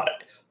great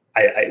product.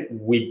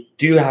 We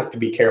do have to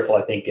be careful,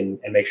 I think, and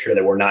make sure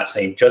that we're not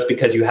saying just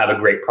because you have a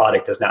great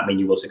product does not mean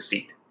you will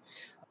succeed.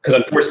 Because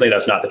unfortunately,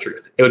 that's not the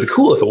truth. It would be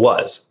cool if it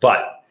was,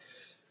 but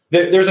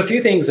there's a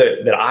few things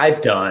that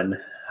I've done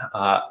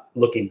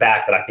looking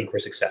back that I think were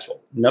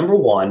successful. Number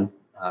one,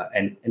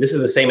 and this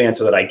is the same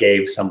answer that I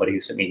gave somebody who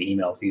sent me an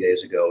email a few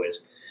days ago,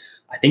 is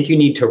I think you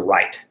need to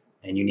write,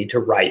 and you need to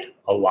write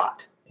a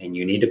lot, and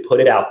you need to put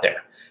it out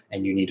there,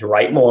 and you need to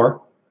write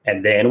more,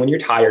 and then when you're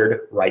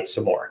tired, write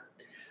some more.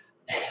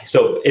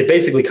 So it's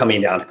basically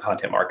coming down to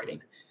content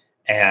marketing.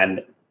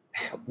 And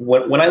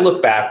when I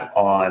look back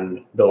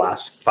on the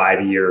last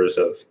 5 years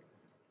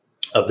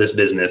of this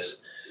business,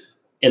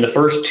 in the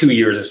first 2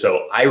 years or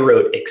so, I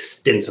wrote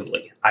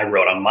extensively. I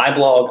wrote on my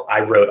blog.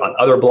 I wrote on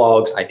other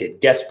blogs. I did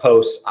guest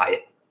posts.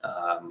 I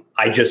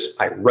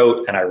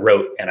wrote and I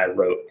wrote and I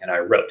wrote and I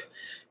wrote.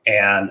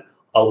 And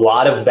a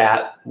lot of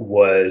that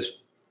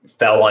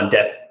fell on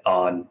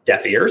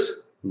deaf ears.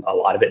 A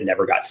lot of it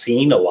never got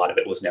seen. A lot of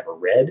it was never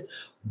read.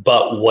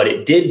 But what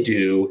it did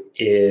do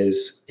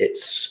is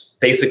it's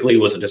basically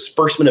was a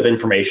disbursement of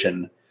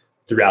information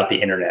throughout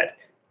the internet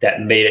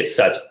that made it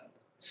such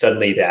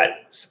suddenly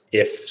that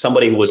if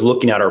somebody was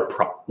looking at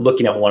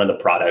one of the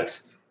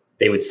products,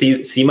 they would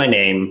see my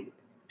name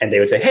and they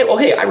would say,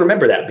 hey, I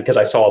remember that because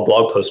I saw a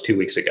blog post 2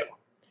 weeks ago.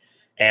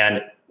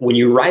 And when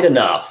you write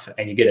enough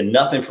and you get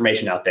enough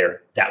information out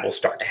there, that will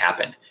start to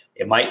happen.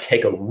 It might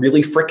take a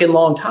really freaking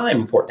long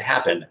time for it to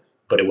happen,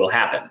 but it will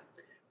happen.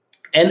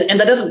 And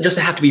that doesn't just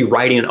have to be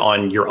writing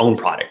on your own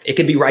product. It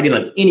could be writing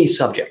on any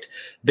subject.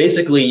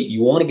 Basically,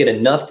 you want to get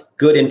enough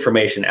good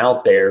information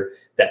out there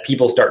that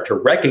people start to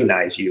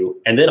recognize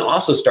you, and then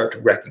also start to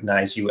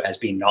recognize you as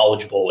being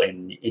knowledgeable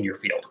in your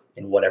field,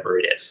 in whatever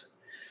it is.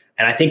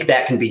 And I think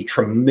that can be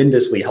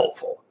tremendously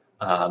helpful.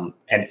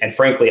 And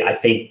frankly, I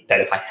think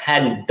that if I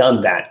hadn't done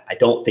that, I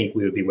don't think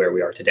we would be where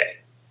we are today.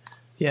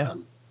 Yeah.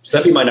 So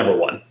that'd be my number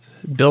one.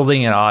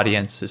 Building an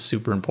audience is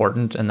super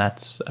important, and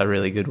that's a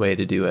really good way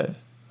to do it.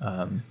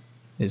 I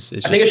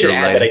think I should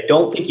add that I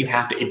don't think you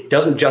have to, it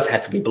doesn't just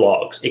have to be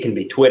blogs. It can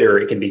be Twitter,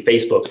 it can be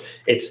Facebook.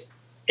 It's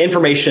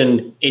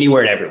information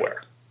anywhere and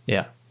everywhere.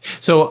 Yeah.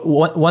 So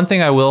one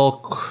thing I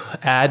will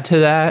add to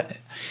that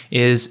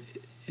is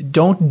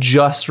don't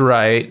just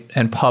write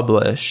and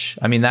publish.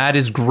 I mean, that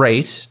is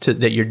great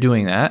that you're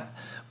doing that.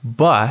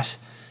 But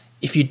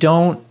if you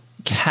don't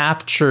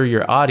capture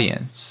your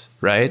audience,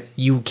 right,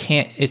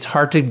 it's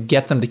hard to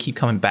get them to keep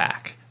coming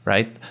back,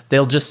 right?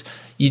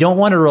 You don't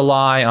want to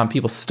rely on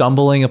people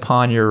stumbling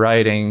upon your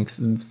writing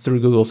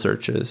through Google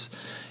searches.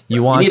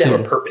 You need to have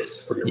a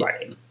purpose for your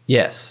writing.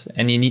 Yes.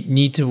 And you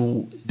need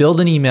to build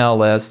an email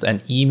list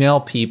and email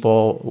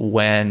people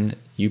when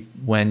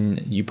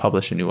you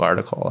publish a new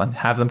article and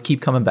have them keep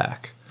coming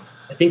back.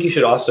 I think you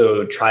should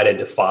also try to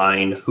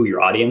define who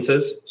your audience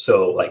is.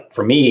 So like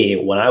for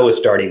me, when I was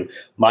starting,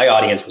 my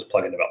audience was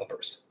plugin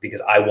developers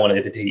because I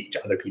wanted to teach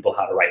other people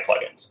how to write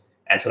plugins.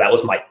 And so that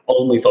was my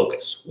only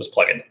focus, was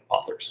plugin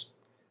authors.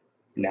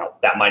 Now,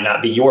 that might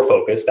not be your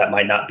focus. That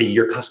might not be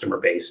your customer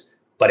base,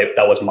 but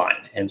that was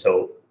mine. And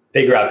so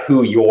figure out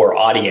who your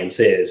audience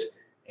is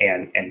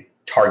and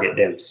target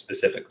them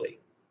specifically.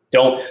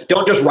 Don't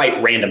just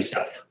write random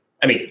stuff.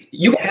 I mean,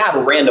 you can have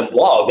a random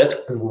blog. That's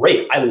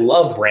great. I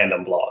love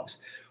random blogs.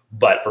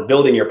 But for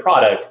building your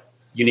product,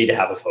 you need to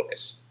have a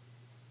focus.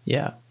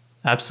 Yeah,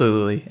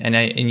 absolutely. And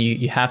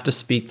you have to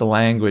speak the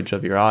language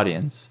of your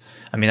audience.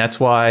 I mean, that's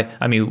why,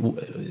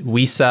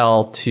 we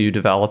sell to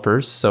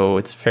developers, so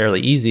it's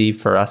fairly easy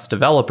for us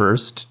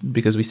developers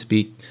because we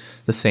speak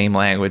the same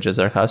language as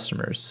our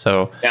customers.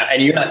 So yeah,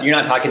 and you're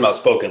not talking about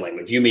spoken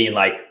language. You mean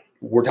like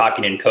we're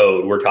talking in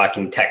code, we're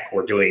talking tech,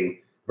 we're doing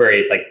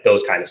very like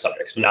those kind of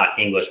subjects, not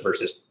English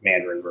versus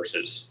Mandarin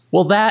versus.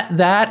 Well,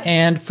 that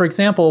and for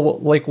example,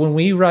 like when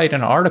we write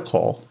an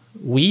article,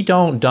 we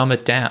don't dumb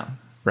it down,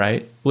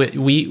 right?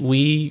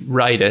 We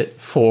write it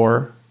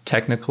for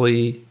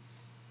technically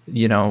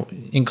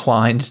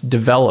inclined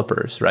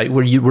developers, right?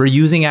 We're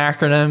using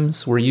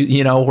acronyms.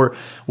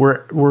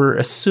 We're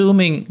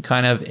assuming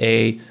kind of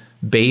a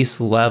base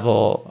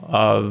level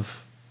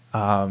of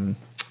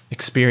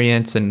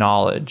experience and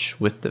knowledge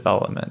with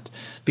development,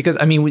 because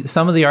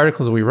some of the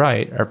articles we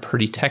write are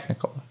pretty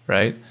technical,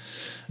 right?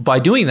 By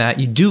doing that,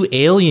 you do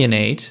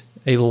alienate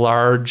a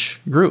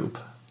large group,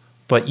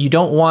 but you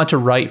don't want to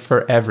write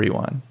for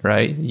everyone,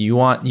 right? You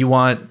want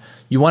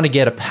to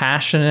get a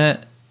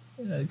passionate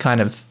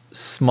kind of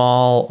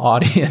small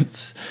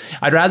audience.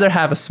 I'd rather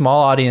have a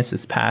small audience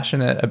that's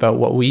passionate about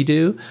what we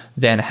do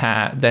than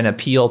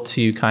appeal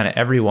to kind of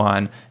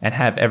everyone and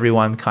have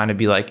everyone kind of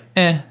be like,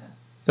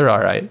 they're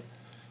all right,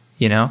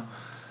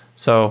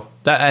 So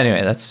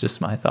that's just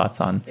my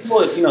thoughts on.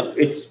 Well,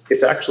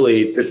 it's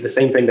actually the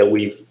same thing that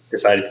we've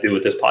decided to do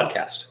with this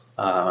podcast.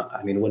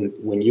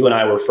 When you and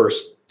I were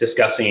first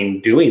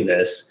discussing doing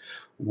this,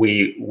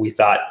 we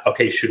thought,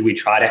 okay, should we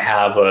try to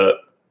have a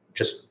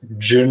just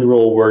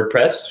general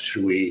WordPress?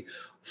 Should we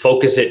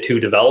focus it to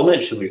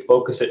development? Should we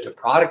focus it to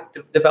product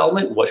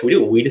development? What should we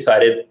do? We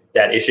decided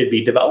that it should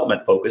be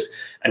development focused,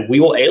 and we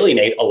will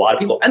alienate a lot of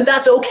people, and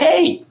that's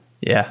okay.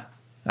 Yeah,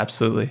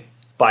 absolutely.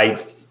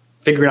 By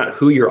figuring out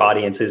who your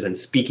audience is and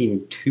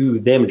speaking to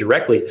them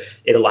directly,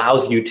 it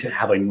allows you to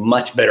have a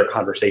much better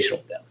conversation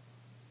with them.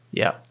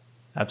 Yeah,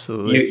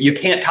 absolutely. You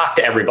can't talk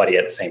to everybody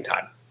at the same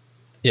time.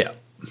 Yeah.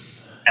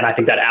 And I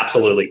think that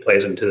absolutely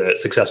plays into the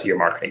success of your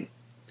marketing.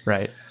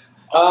 Right.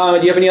 Do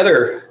you have any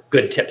other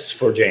good tips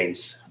for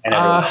James and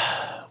everyone else?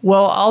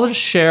 Well, I'll just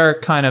share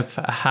kind of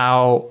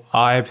how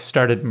I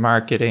started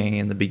marketing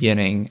in the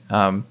beginning.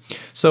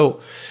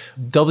 So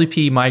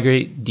WP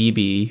Migrate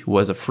DB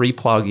was a free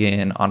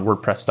plugin on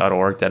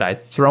WordPress.org that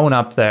I'd thrown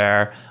up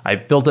there. I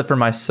built it for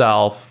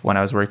myself when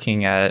I was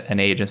working at an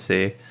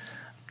agency.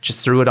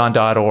 Just threw it on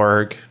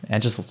 .org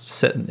and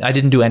I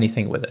didn't do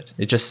anything with it.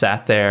 It just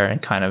sat there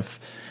and kind of,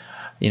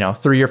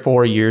 3 or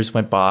 4 years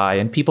went by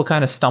and people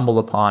kind of stumbled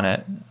upon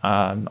it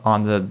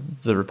on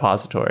the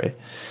repository.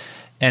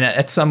 And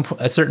at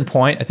a certain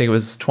point, I think it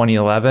was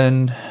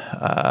 2011,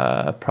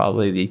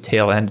 probably the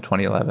tail end of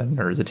 2011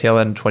 or the tail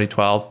end of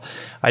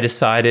 2012, I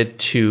decided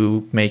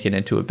to make it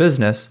into a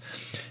business.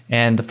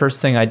 And the first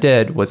thing I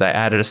did was I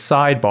added a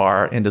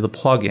sidebar into the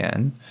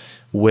plugin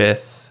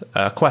with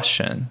a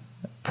question,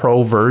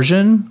 pro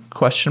version, ?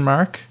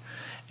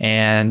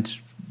 And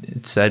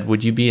it said,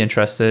 would you be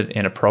interested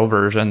in a pro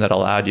version that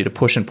allowed you to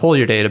push and pull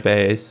your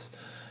database,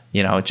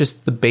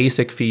 just the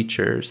basic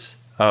features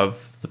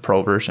of the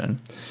pro version.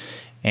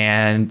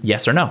 And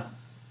yes or no,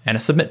 and a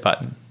submit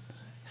button.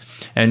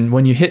 And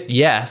when you hit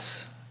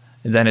yes,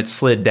 then it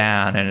slid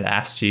down and it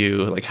asked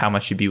you like how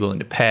much you'd be willing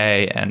to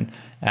pay and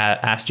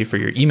asked you for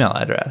your email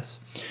address.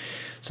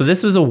 So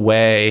this was a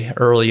way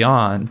early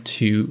on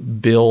to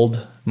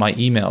build my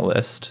email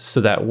list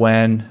so that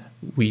when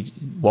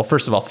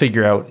first of all,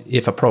 figure out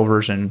if a pro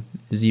version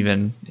is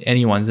even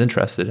anyone's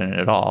interested in it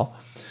at all.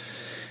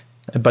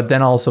 But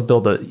then also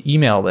build an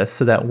email list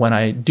so that when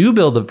I do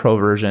build a pro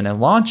version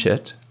and launch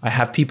it, I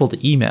have people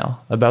to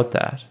email about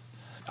that.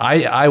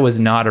 I was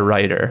not a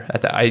writer.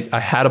 I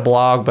had a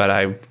blog, but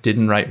I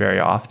didn't write very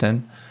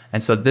often.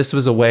 And so this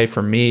was a way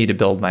for me to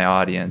build my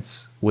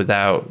audience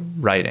without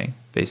writing,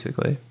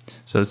 basically.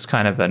 So it's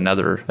kind of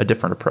a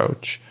different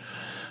approach.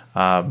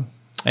 And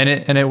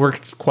it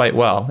worked quite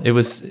well.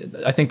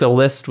 I think the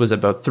list was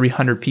about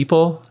 300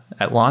 people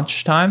at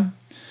launch time.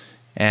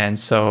 And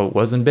so it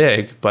wasn't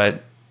big,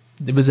 but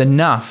it was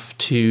enough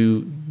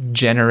to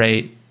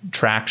generate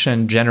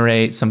traction,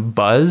 generate some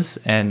buzz,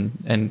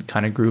 and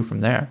kind of grew from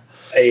there.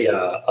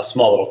 A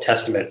small little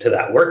testament to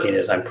that working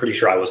is I'm pretty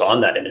sure I was on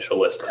that initial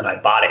list and I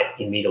bought it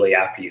immediately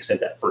after you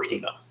sent that first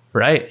email.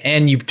 Right.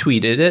 And you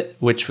tweeted it,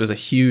 which was a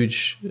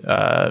huge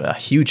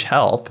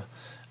help.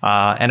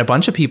 And a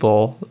bunch of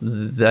people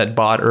that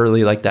bought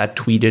early like that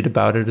tweeted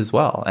about it as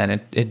well.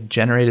 And it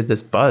generated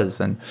this buzz.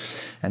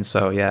 And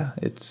so, yeah,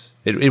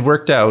 it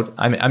worked out.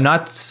 I'm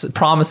not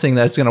promising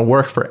that it's going to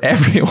work for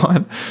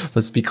everyone.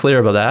 Let's be clear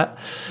about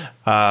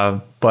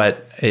that.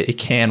 But it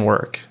can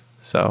work.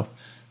 So,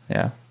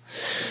 yeah.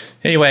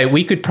 Anyway,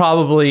 we could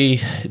probably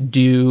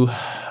do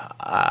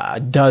a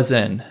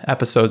dozen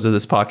episodes of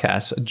this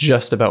podcast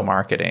just about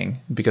marketing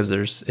because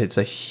it's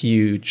a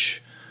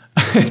huge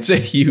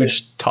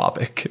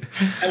topic.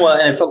 Well,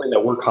 and it's something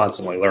that we're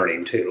constantly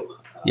learning too.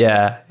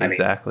 Yeah,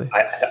 exactly.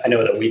 I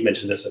know that we've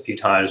mentioned this a few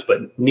times,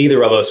 but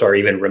neither of us are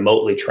even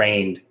remotely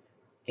trained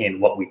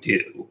in what we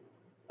do,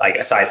 like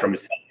aside from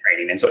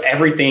self-training. And so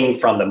everything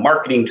from the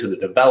marketing to the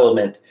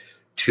development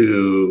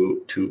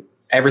to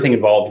everything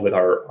involved with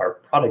our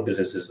product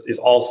business is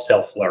all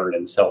self-learned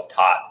and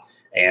self-taught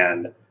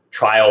and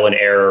trial and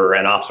error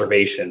and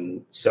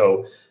observation.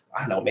 So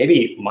I don't know,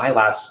 maybe my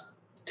last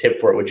tip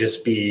for it would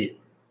just be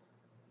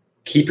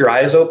keep your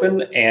eyes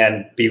open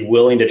and be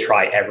willing to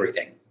try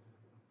everything.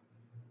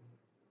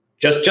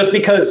 Just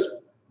because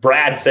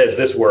Brad says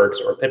this works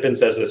or Pippin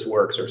says this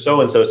works or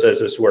so-and-so says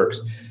this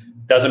works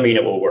doesn't mean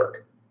it will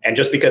work. And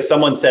just because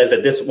someone says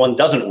that this one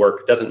doesn't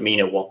work doesn't mean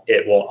it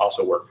will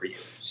also work for you.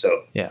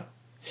 So yeah.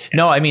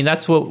 No, I mean,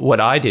 that's what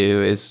I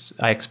do is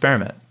I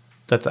experiment.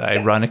 I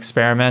run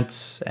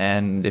experiments,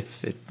 and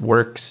if it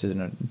works,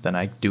 then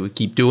I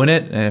keep doing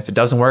it. And if it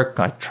doesn't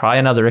work, I try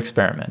another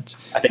experiment.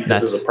 I think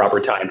this is a proper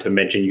time to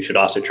mention you should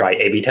also try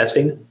A/B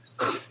testing.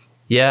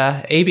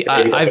 Yeah, A/B.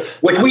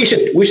 Which we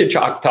should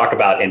talk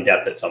about in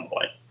depth at some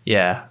point.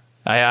 Yeah,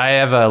 I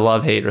have a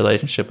love-hate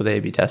relationship with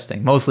A/B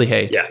testing, mostly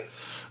hate. Yeah.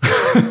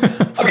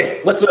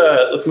 Okay,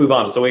 let's move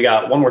on. So we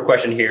got one more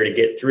question here to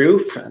get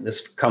through.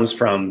 This comes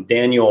from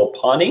Daniel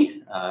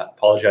Pawnee.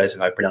 Apologize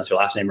if I pronounce your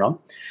last name wrong.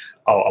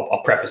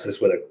 I'll preface this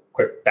with a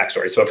quick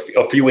backstory. So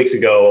a few weeks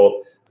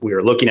ago, we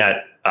were looking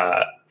at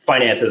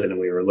finances and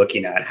we were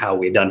looking at how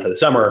we had done for the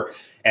summer.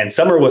 And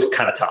summer was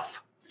kind of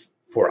tough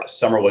for us.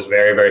 Summer was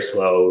very, very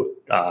slow.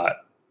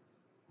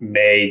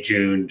 May,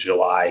 June,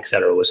 July, et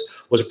cetera, was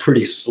a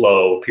pretty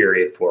slow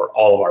period for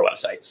all of our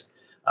websites.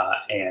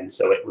 And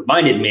so it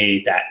reminded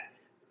me that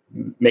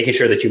making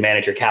sure that you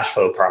manage your cash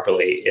flow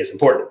properly is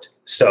important.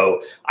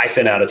 So I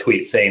sent out a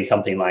tweet saying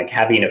something like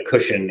having a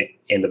cushion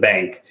in the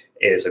bank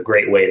is a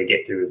great way to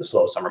get through the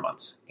slow summer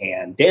months.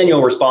 And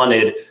Daniel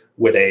responded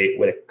with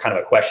a kind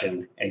of a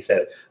question. And he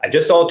said, I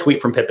just saw a tweet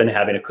from Pippin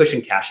having a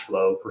cushion cash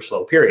flow for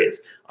slow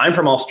periods. I'm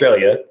from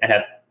Australia and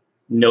have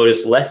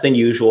noticed less than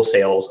usual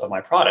sales of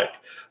my product,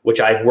 which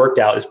I've worked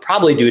out is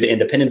probably due to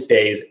Independence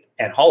Days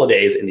and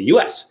holidays in the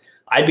US.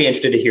 I'd be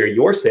interested to hear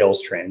your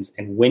sales trends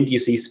and when do you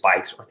see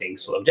spikes or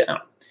things slow down?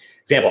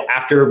 Example,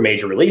 after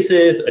major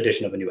releases,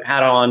 addition of a new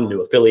add-on, new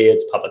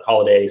affiliates, public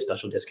holidays,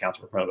 special discounts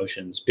or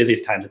promotions,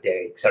 busiest times of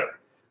day, etc.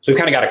 So we've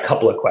kind of got a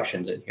couple of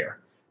questions in here.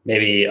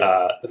 Maybe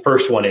the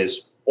first one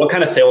is, what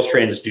kind of sales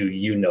trends do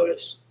you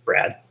notice,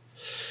 Brad?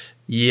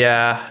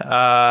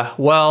 Yeah.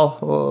 Well,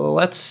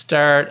 let's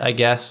start, I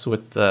guess,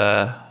 with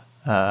the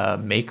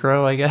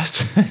macro, I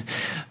guess.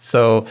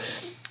 So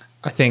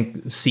I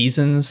think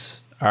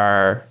seasons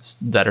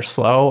that are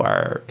slow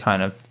are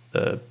kind of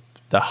the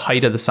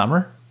height of the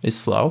summer is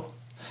slow.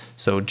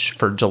 So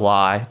for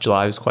July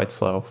was quite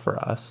slow for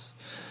us.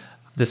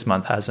 This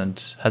month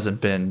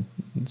hasn't been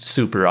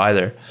super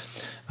either.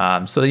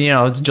 So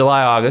it's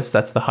July, August.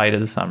 That's the height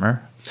of the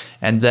summer,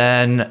 and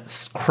then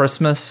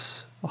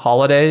Christmas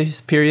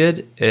holidays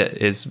period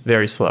is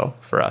very slow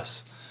for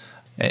us,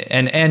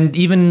 and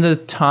even the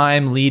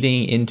time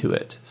leading into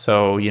it.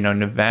 So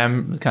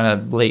November, kind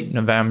of late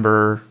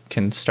November,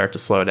 can start to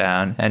slow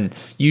down, and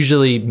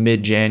usually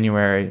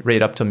mid-January,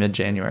 right up to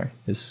mid-January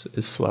is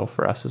slow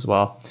for us as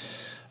well.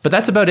 But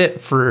that's about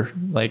it for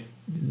like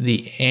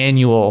the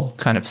annual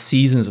kind of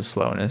seasons of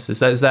slowness. Is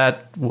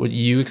that what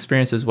you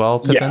experience as well,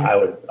 Pippin?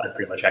 Yeah, I'd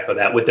pretty much echo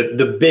that, with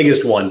the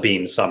biggest one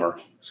being summer.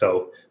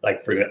 So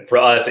like for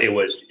us, it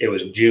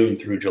was June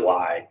through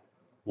July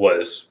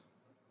was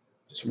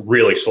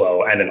really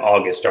slow, and then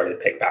August started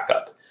to pick back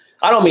up.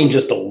 I don't mean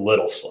just a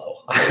little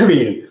slow. I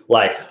mean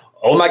like,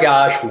 oh my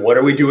gosh, what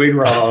are we doing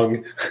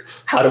wrong?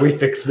 How do we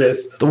fix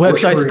this? The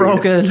website's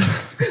broken.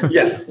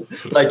 Yeah.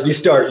 Like you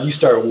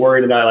start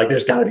worrying about like,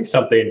 there's gotta be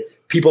something.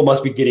 People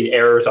must be getting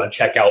errors on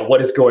checkout.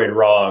 What is going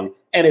wrong?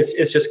 And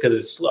it's just because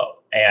it's slow.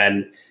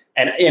 And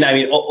I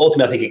mean,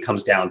 ultimately, I think it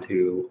comes down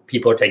to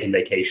people are taking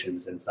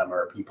vacations in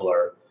summer.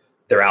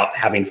 They're out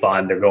having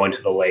fun. They're going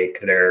to the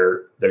lake.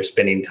 They're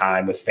spending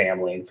time with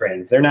family and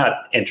friends. They're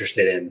not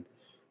interested in,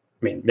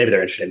 I mean, maybe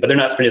they're interested, but they're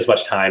not spending as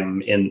much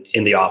time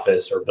in the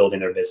office or building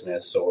their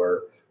business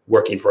or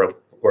working for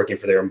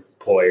their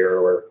employer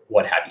or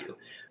what have you.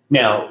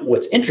 Now,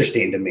 what's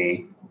interesting to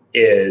me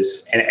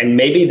is, and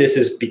maybe this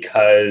is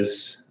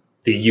because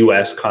the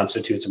U.S.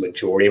 constitutes a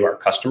majority of our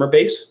customer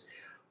base,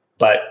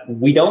 but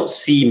we don't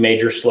see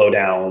major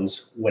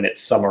slowdowns when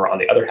it's summer on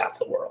the other half of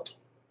the world.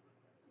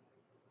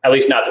 At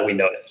least not that we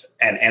notice.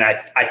 And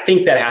I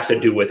think that has to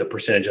do with the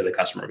percentage of the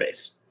customer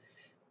base.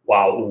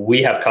 While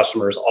we have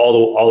customers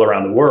all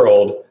around the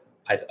world,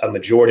 a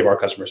majority of our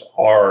customers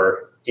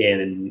are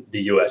in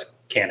the U.S.,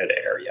 Canada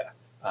area.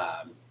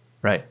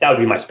 Right. That would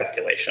be my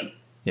speculation.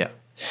 Yeah.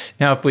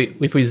 Now, if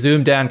we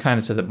zoom down kind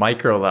of to the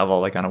micro level,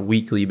 like on a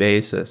weekly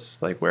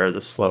basis, like where are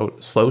the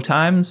slow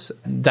times,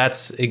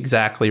 that's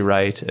exactly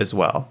right as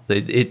well.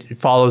 It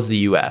follows the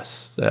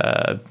U.S.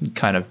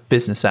 Kind of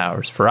business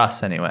hours for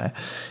us anyway.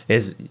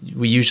 Is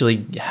we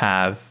usually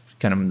have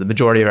kind of the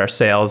majority of our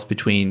sales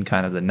between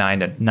kind of the 9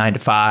 to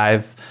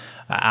 5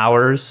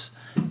 hours,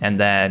 and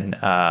then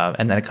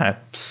it kind of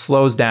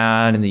slows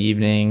down in the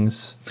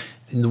evenings.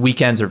 And the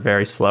weekends are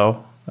very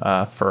slow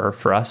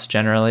for us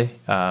generally.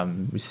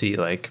 We see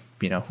like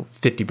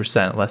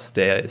 50%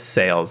 less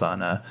sales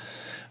on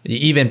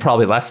even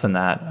probably less than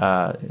that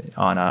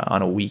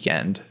on a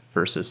weekend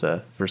versus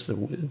a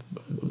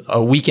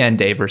weekend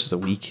day versus a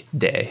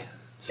weekday.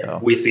 So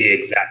we see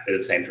exactly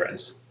the same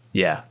trends.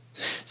 Yeah.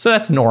 So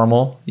that's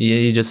normal.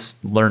 You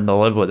just learn to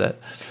live with it.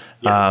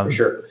 Yeah, for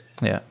sure.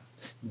 Yeah.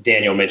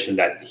 Daniel mentioned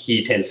that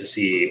he tends to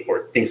see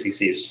or thinks he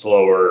sees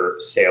slower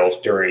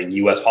sales during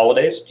U.S.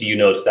 holidays. Do you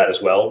notice that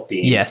as well,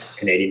 being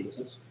Canadian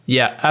business?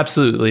 Yeah,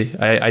 absolutely.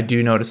 I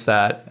do notice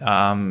that.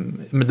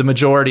 The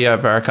majority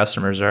of our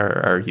customers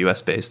are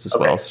U.S. based as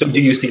well. So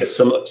do you see a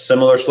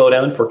similar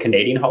slowdown for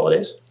Canadian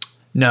holidays?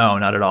 No,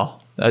 not at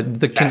all.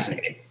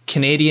 Fascinating.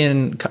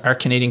 Our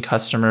Canadian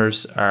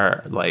customers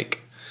are like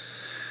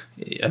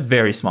a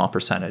very small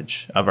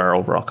percentage of our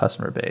overall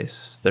customer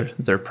base.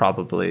 They're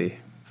probably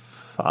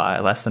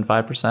less than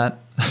 5%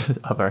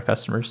 of our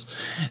customers.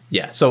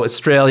 Yeah. So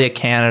Australia,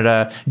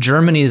 Canada,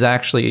 Germany is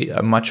actually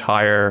a much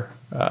higher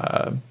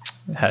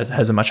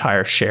has a much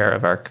higher share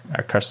of our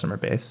customer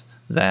base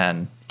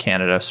than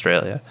Canada,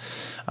 Australia.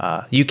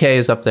 UK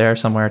is up there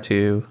somewhere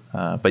too.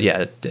 But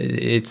yeah,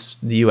 it's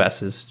the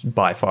US is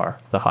by far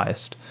the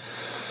highest.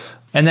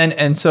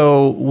 And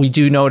so we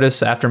do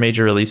notice after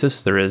major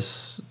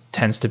releases,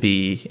 tends to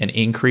be an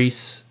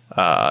increase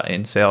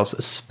in sales,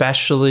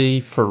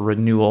 especially for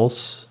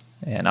renewals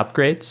and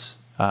upgrades.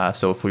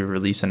 So if we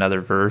release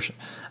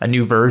a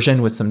new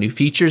version with some new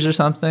features or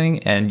something,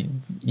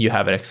 and you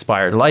have an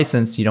expired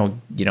license, you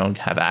don't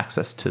have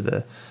access to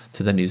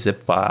the new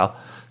zip file.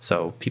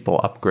 So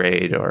people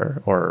upgrade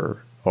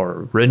or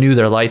renew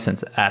their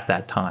license at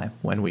that time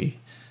when we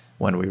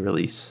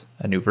release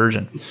a new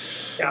version.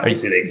 Yeah, we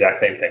see the exact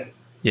same thing.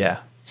 Yeah.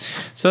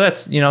 So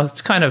that's,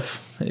 it kind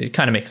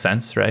of makes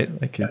sense,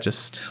 right? Like it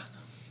just,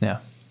 yeah.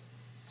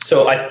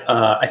 So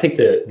I think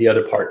the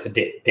other part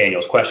to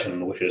Daniel's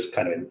question, which is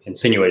kind of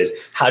insinuated, is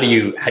how do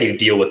you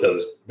deal with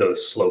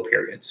those slow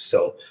periods?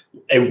 So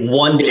a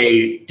 1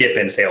 day dip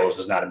in sales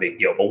is not a big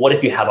deal, but what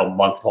if you have a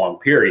month-long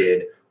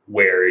period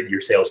where your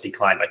sales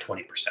decline by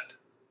 20%?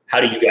 How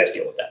do you guys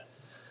deal with that?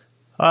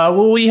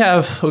 Well, we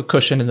have a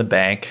cushion in the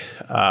bank.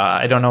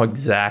 I don't know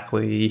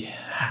exactly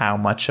how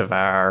much of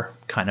our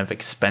kind of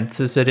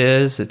expenses it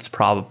is, it's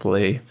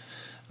probably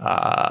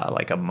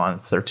like a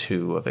month or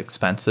two of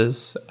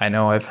expenses. I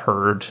know I've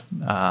heard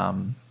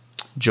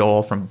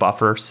Joel from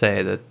Buffer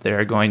say that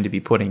they're going to be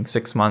putting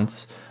 6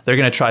 months. They're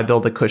going to try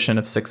build a cushion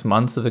of 6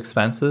 months of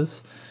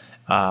expenses,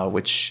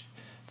 which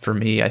for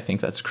me, I think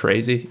that's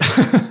crazy.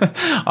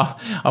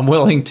 I'm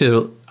willing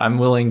to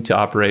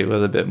operate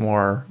with a bit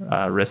more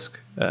risk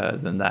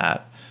than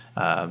that.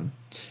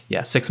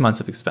 6 months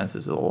of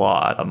expenses is a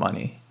lot of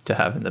money to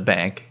have in the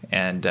bank,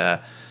 and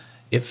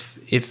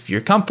if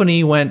your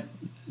company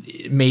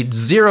made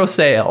zero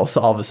sales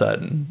all of a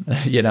sudden,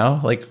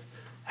 like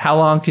how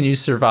long can you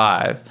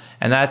survive?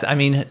 And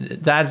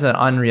that's an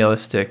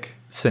unrealistic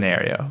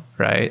scenario,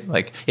 right?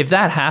 Like if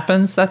that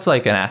happens, that's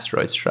like an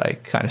asteroid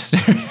strike kind of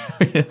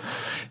scenario.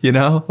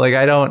 Like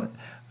I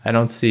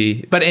don't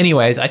see. But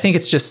anyways, I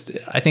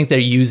think they're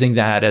using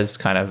that as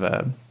kind of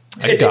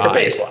it's a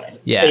baseline.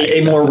 Yeah,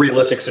 a more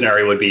realistic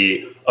scenario would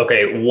be,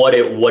 okay, what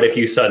if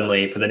you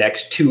suddenly for the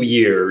next 2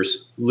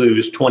 years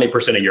lose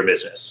 20% of your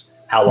business?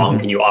 How long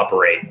can you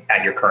operate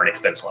at your current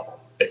expense level,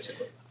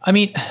 basically? I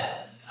mean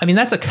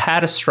that's a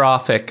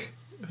catastrophic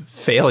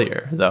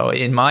failure, though,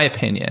 in my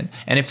opinion.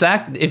 And if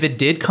it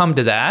did come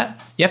to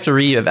that, you have to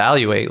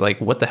reevaluate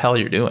like what the hell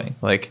you're doing,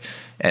 like,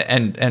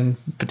 and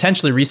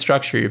potentially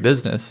restructure your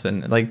business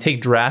and like take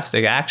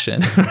drastic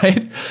action,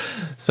 right?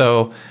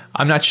 So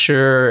I'm not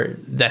sure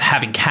that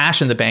having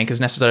cash in the bank is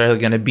necessarily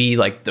going to be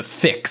like the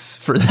fix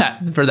for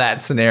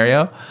that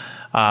scenario.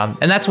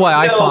 And that's why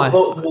I find.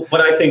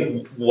 But I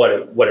think what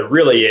it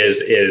really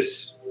is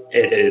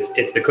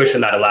it's the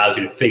cushion that allows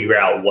you to figure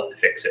out what the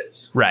fix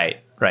is. Right.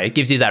 It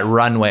gives you that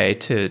runway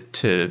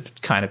to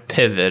kind of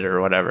pivot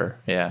or whatever.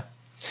 Yeah.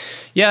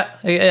 Yeah,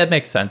 it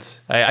makes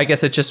sense. I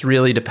guess it just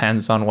really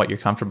depends on what you're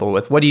comfortable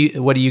with. What do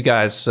you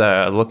guys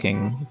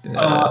looking?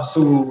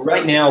 So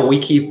right now we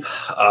keep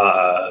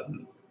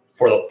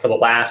for the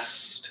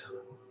last.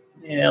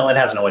 It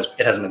hasn't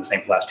been the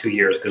same for the last 2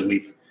 years because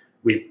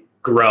we've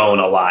grown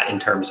a lot in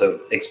terms of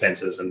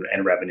expenses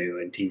and revenue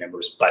and team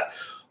members. But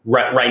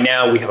right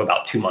now we have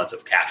about 2 months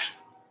of cash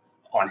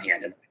on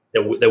hand and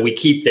that we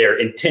keep there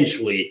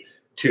intentionally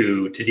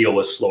to deal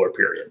with slower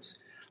periods.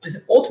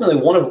 Ultimately,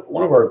 one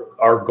of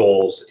our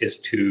goals is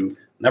to,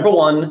 number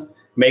one,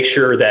 make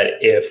sure that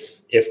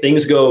if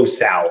things go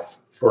south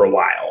for a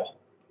while,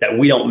 that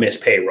we don't miss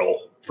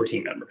payroll for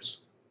team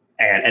members.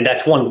 And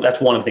that's one of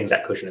the things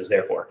that cushion is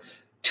there for.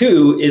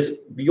 Two is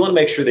you want to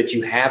make sure that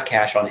you have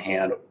cash on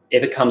hand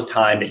if it comes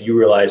time that you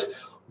realize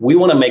we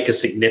want to make a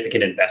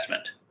significant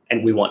investment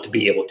and we want to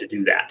be able to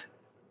do that.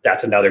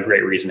 That's another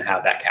great reason to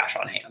have that cash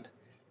on hand.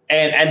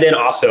 And then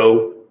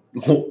also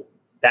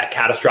that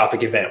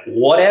catastrophic event,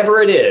 whatever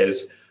it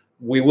is,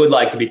 we would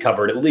like to be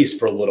covered at least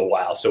for a little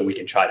while so we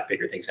can try to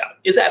figure things out.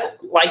 Is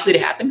that likely to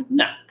happen?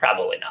 No,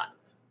 probably not.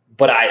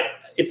 But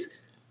it's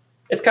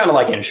kind of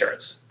like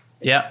insurance.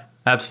 Yeah,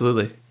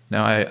 absolutely.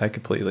 No, I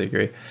completely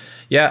agree.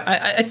 Yeah,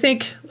 I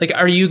think, like,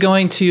 are you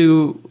going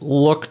to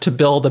look to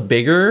build a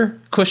bigger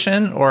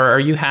cushion, or are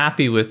you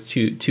happy with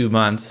two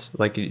months?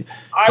 Like,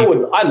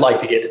 I'd like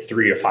to get to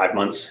 3 or 5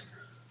 months.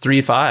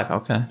 3 to 5,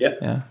 okay.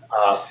 Yeah.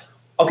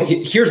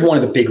 Okay, here's one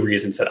of the big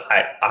reasons that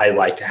I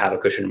like to have a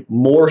cushion,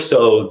 more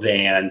so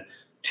than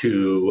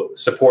to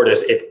support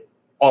us if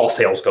all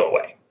sales go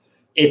away.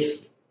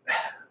 It's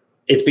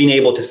being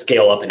able to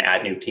scale up and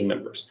add new team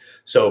members.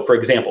 So, for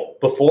example,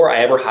 before I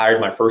ever hired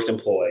my first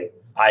employee,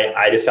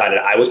 I decided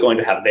I was going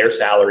to have their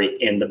salary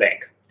in the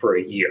bank for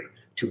a year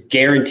to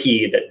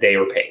guarantee that they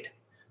were paid,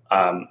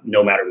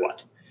 no matter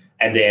what.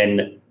 And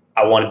then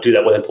I want to do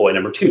that with employee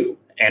number 2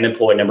 and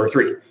employee number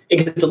 3.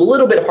 It gets a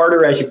little bit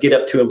harder as you get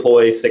up to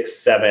employee 6,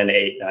 7,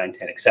 8, 9,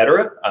 10, et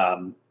cetera,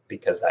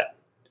 because that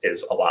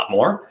is a lot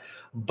more.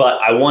 But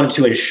I wanted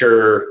to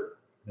ensure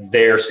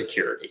their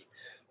security.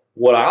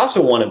 What I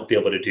also want to be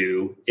able to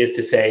do is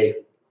to say,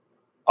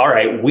 all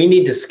right, we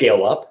need to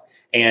scale up,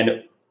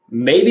 and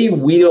maybe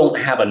we don't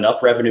have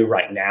enough revenue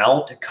right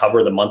now to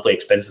cover the monthly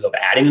expenses of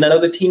adding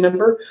another team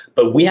member,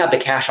 but we have the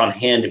cash on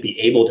hand to be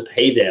able to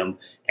pay them,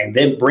 and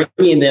then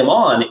bringing them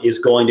on is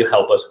going to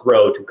help us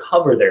grow to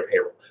cover their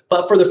payroll.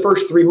 But for the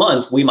first 3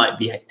 months, we might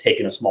be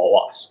taking a small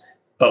loss,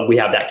 but we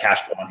have that cash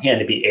flow on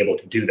hand to be able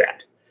to do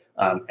that.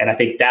 And I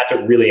think that's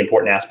a really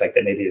important aspect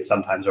that maybe is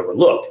sometimes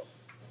overlooked.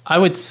 I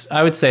would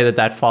say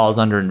that falls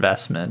under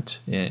investment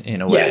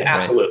in a way. Yeah,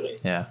 absolutely.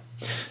 Right? Yeah.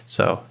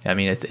 So, I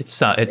mean,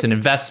 it's an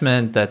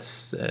investment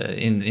that's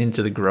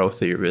into the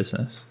growth of your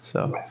business.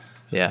 So, right.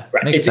 Yeah,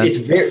 right. Makes sense.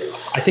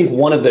 I think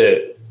one of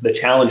the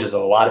challenges that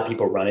a lot of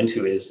people run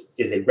into is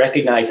they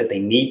recognize that they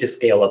need to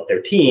scale up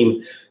their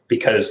team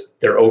because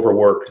they're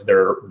overworked,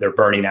 they're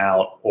burning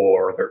out,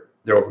 or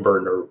they're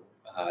overburdened, or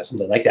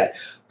something like that.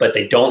 But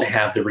they don't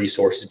have the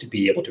resources to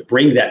be able to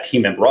bring that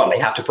team member on. They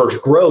have to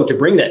first grow to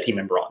bring that team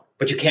member on.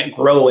 But you can't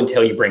grow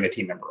until you bring a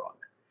team member on.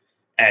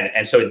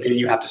 And so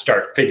you have to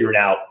start figuring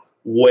out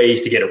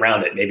ways to get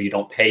around it. Maybe you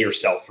don't pay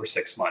yourself for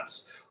 6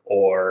 months,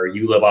 or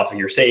you live off of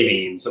your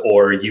savings,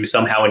 or you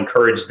somehow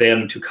encourage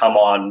them to come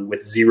on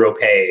with zero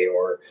pay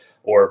or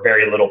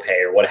very little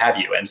pay or what have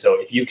you. And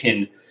so if you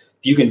can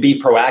you can be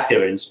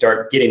proactive and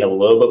start getting a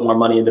little bit more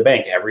money in the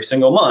bank every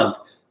single month,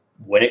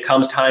 when it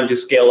comes time to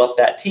scale up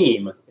that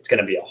team, it's going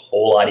to be a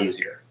whole lot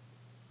easier.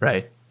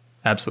 Right.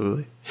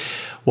 Absolutely.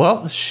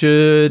 Well,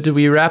 should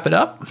we wrap it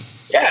up?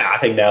 Yeah, I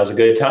think now's a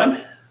good time.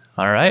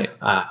 All right.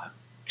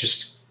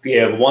 Just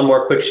give one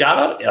more quick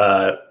shout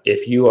out.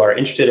 If you are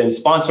interested in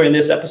sponsoring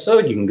this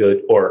episode, you can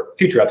go, or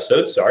future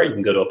episodes, sorry, you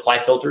can go to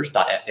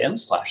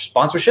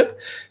applyfilters.fm/sponsorship.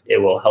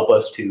 It will help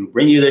us to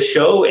bring you this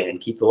show and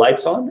keep the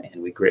lights on,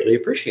 and we greatly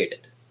appreciate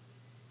it.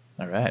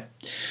 All right.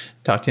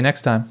 Talk to you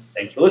next time.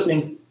 Thanks for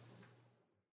listening.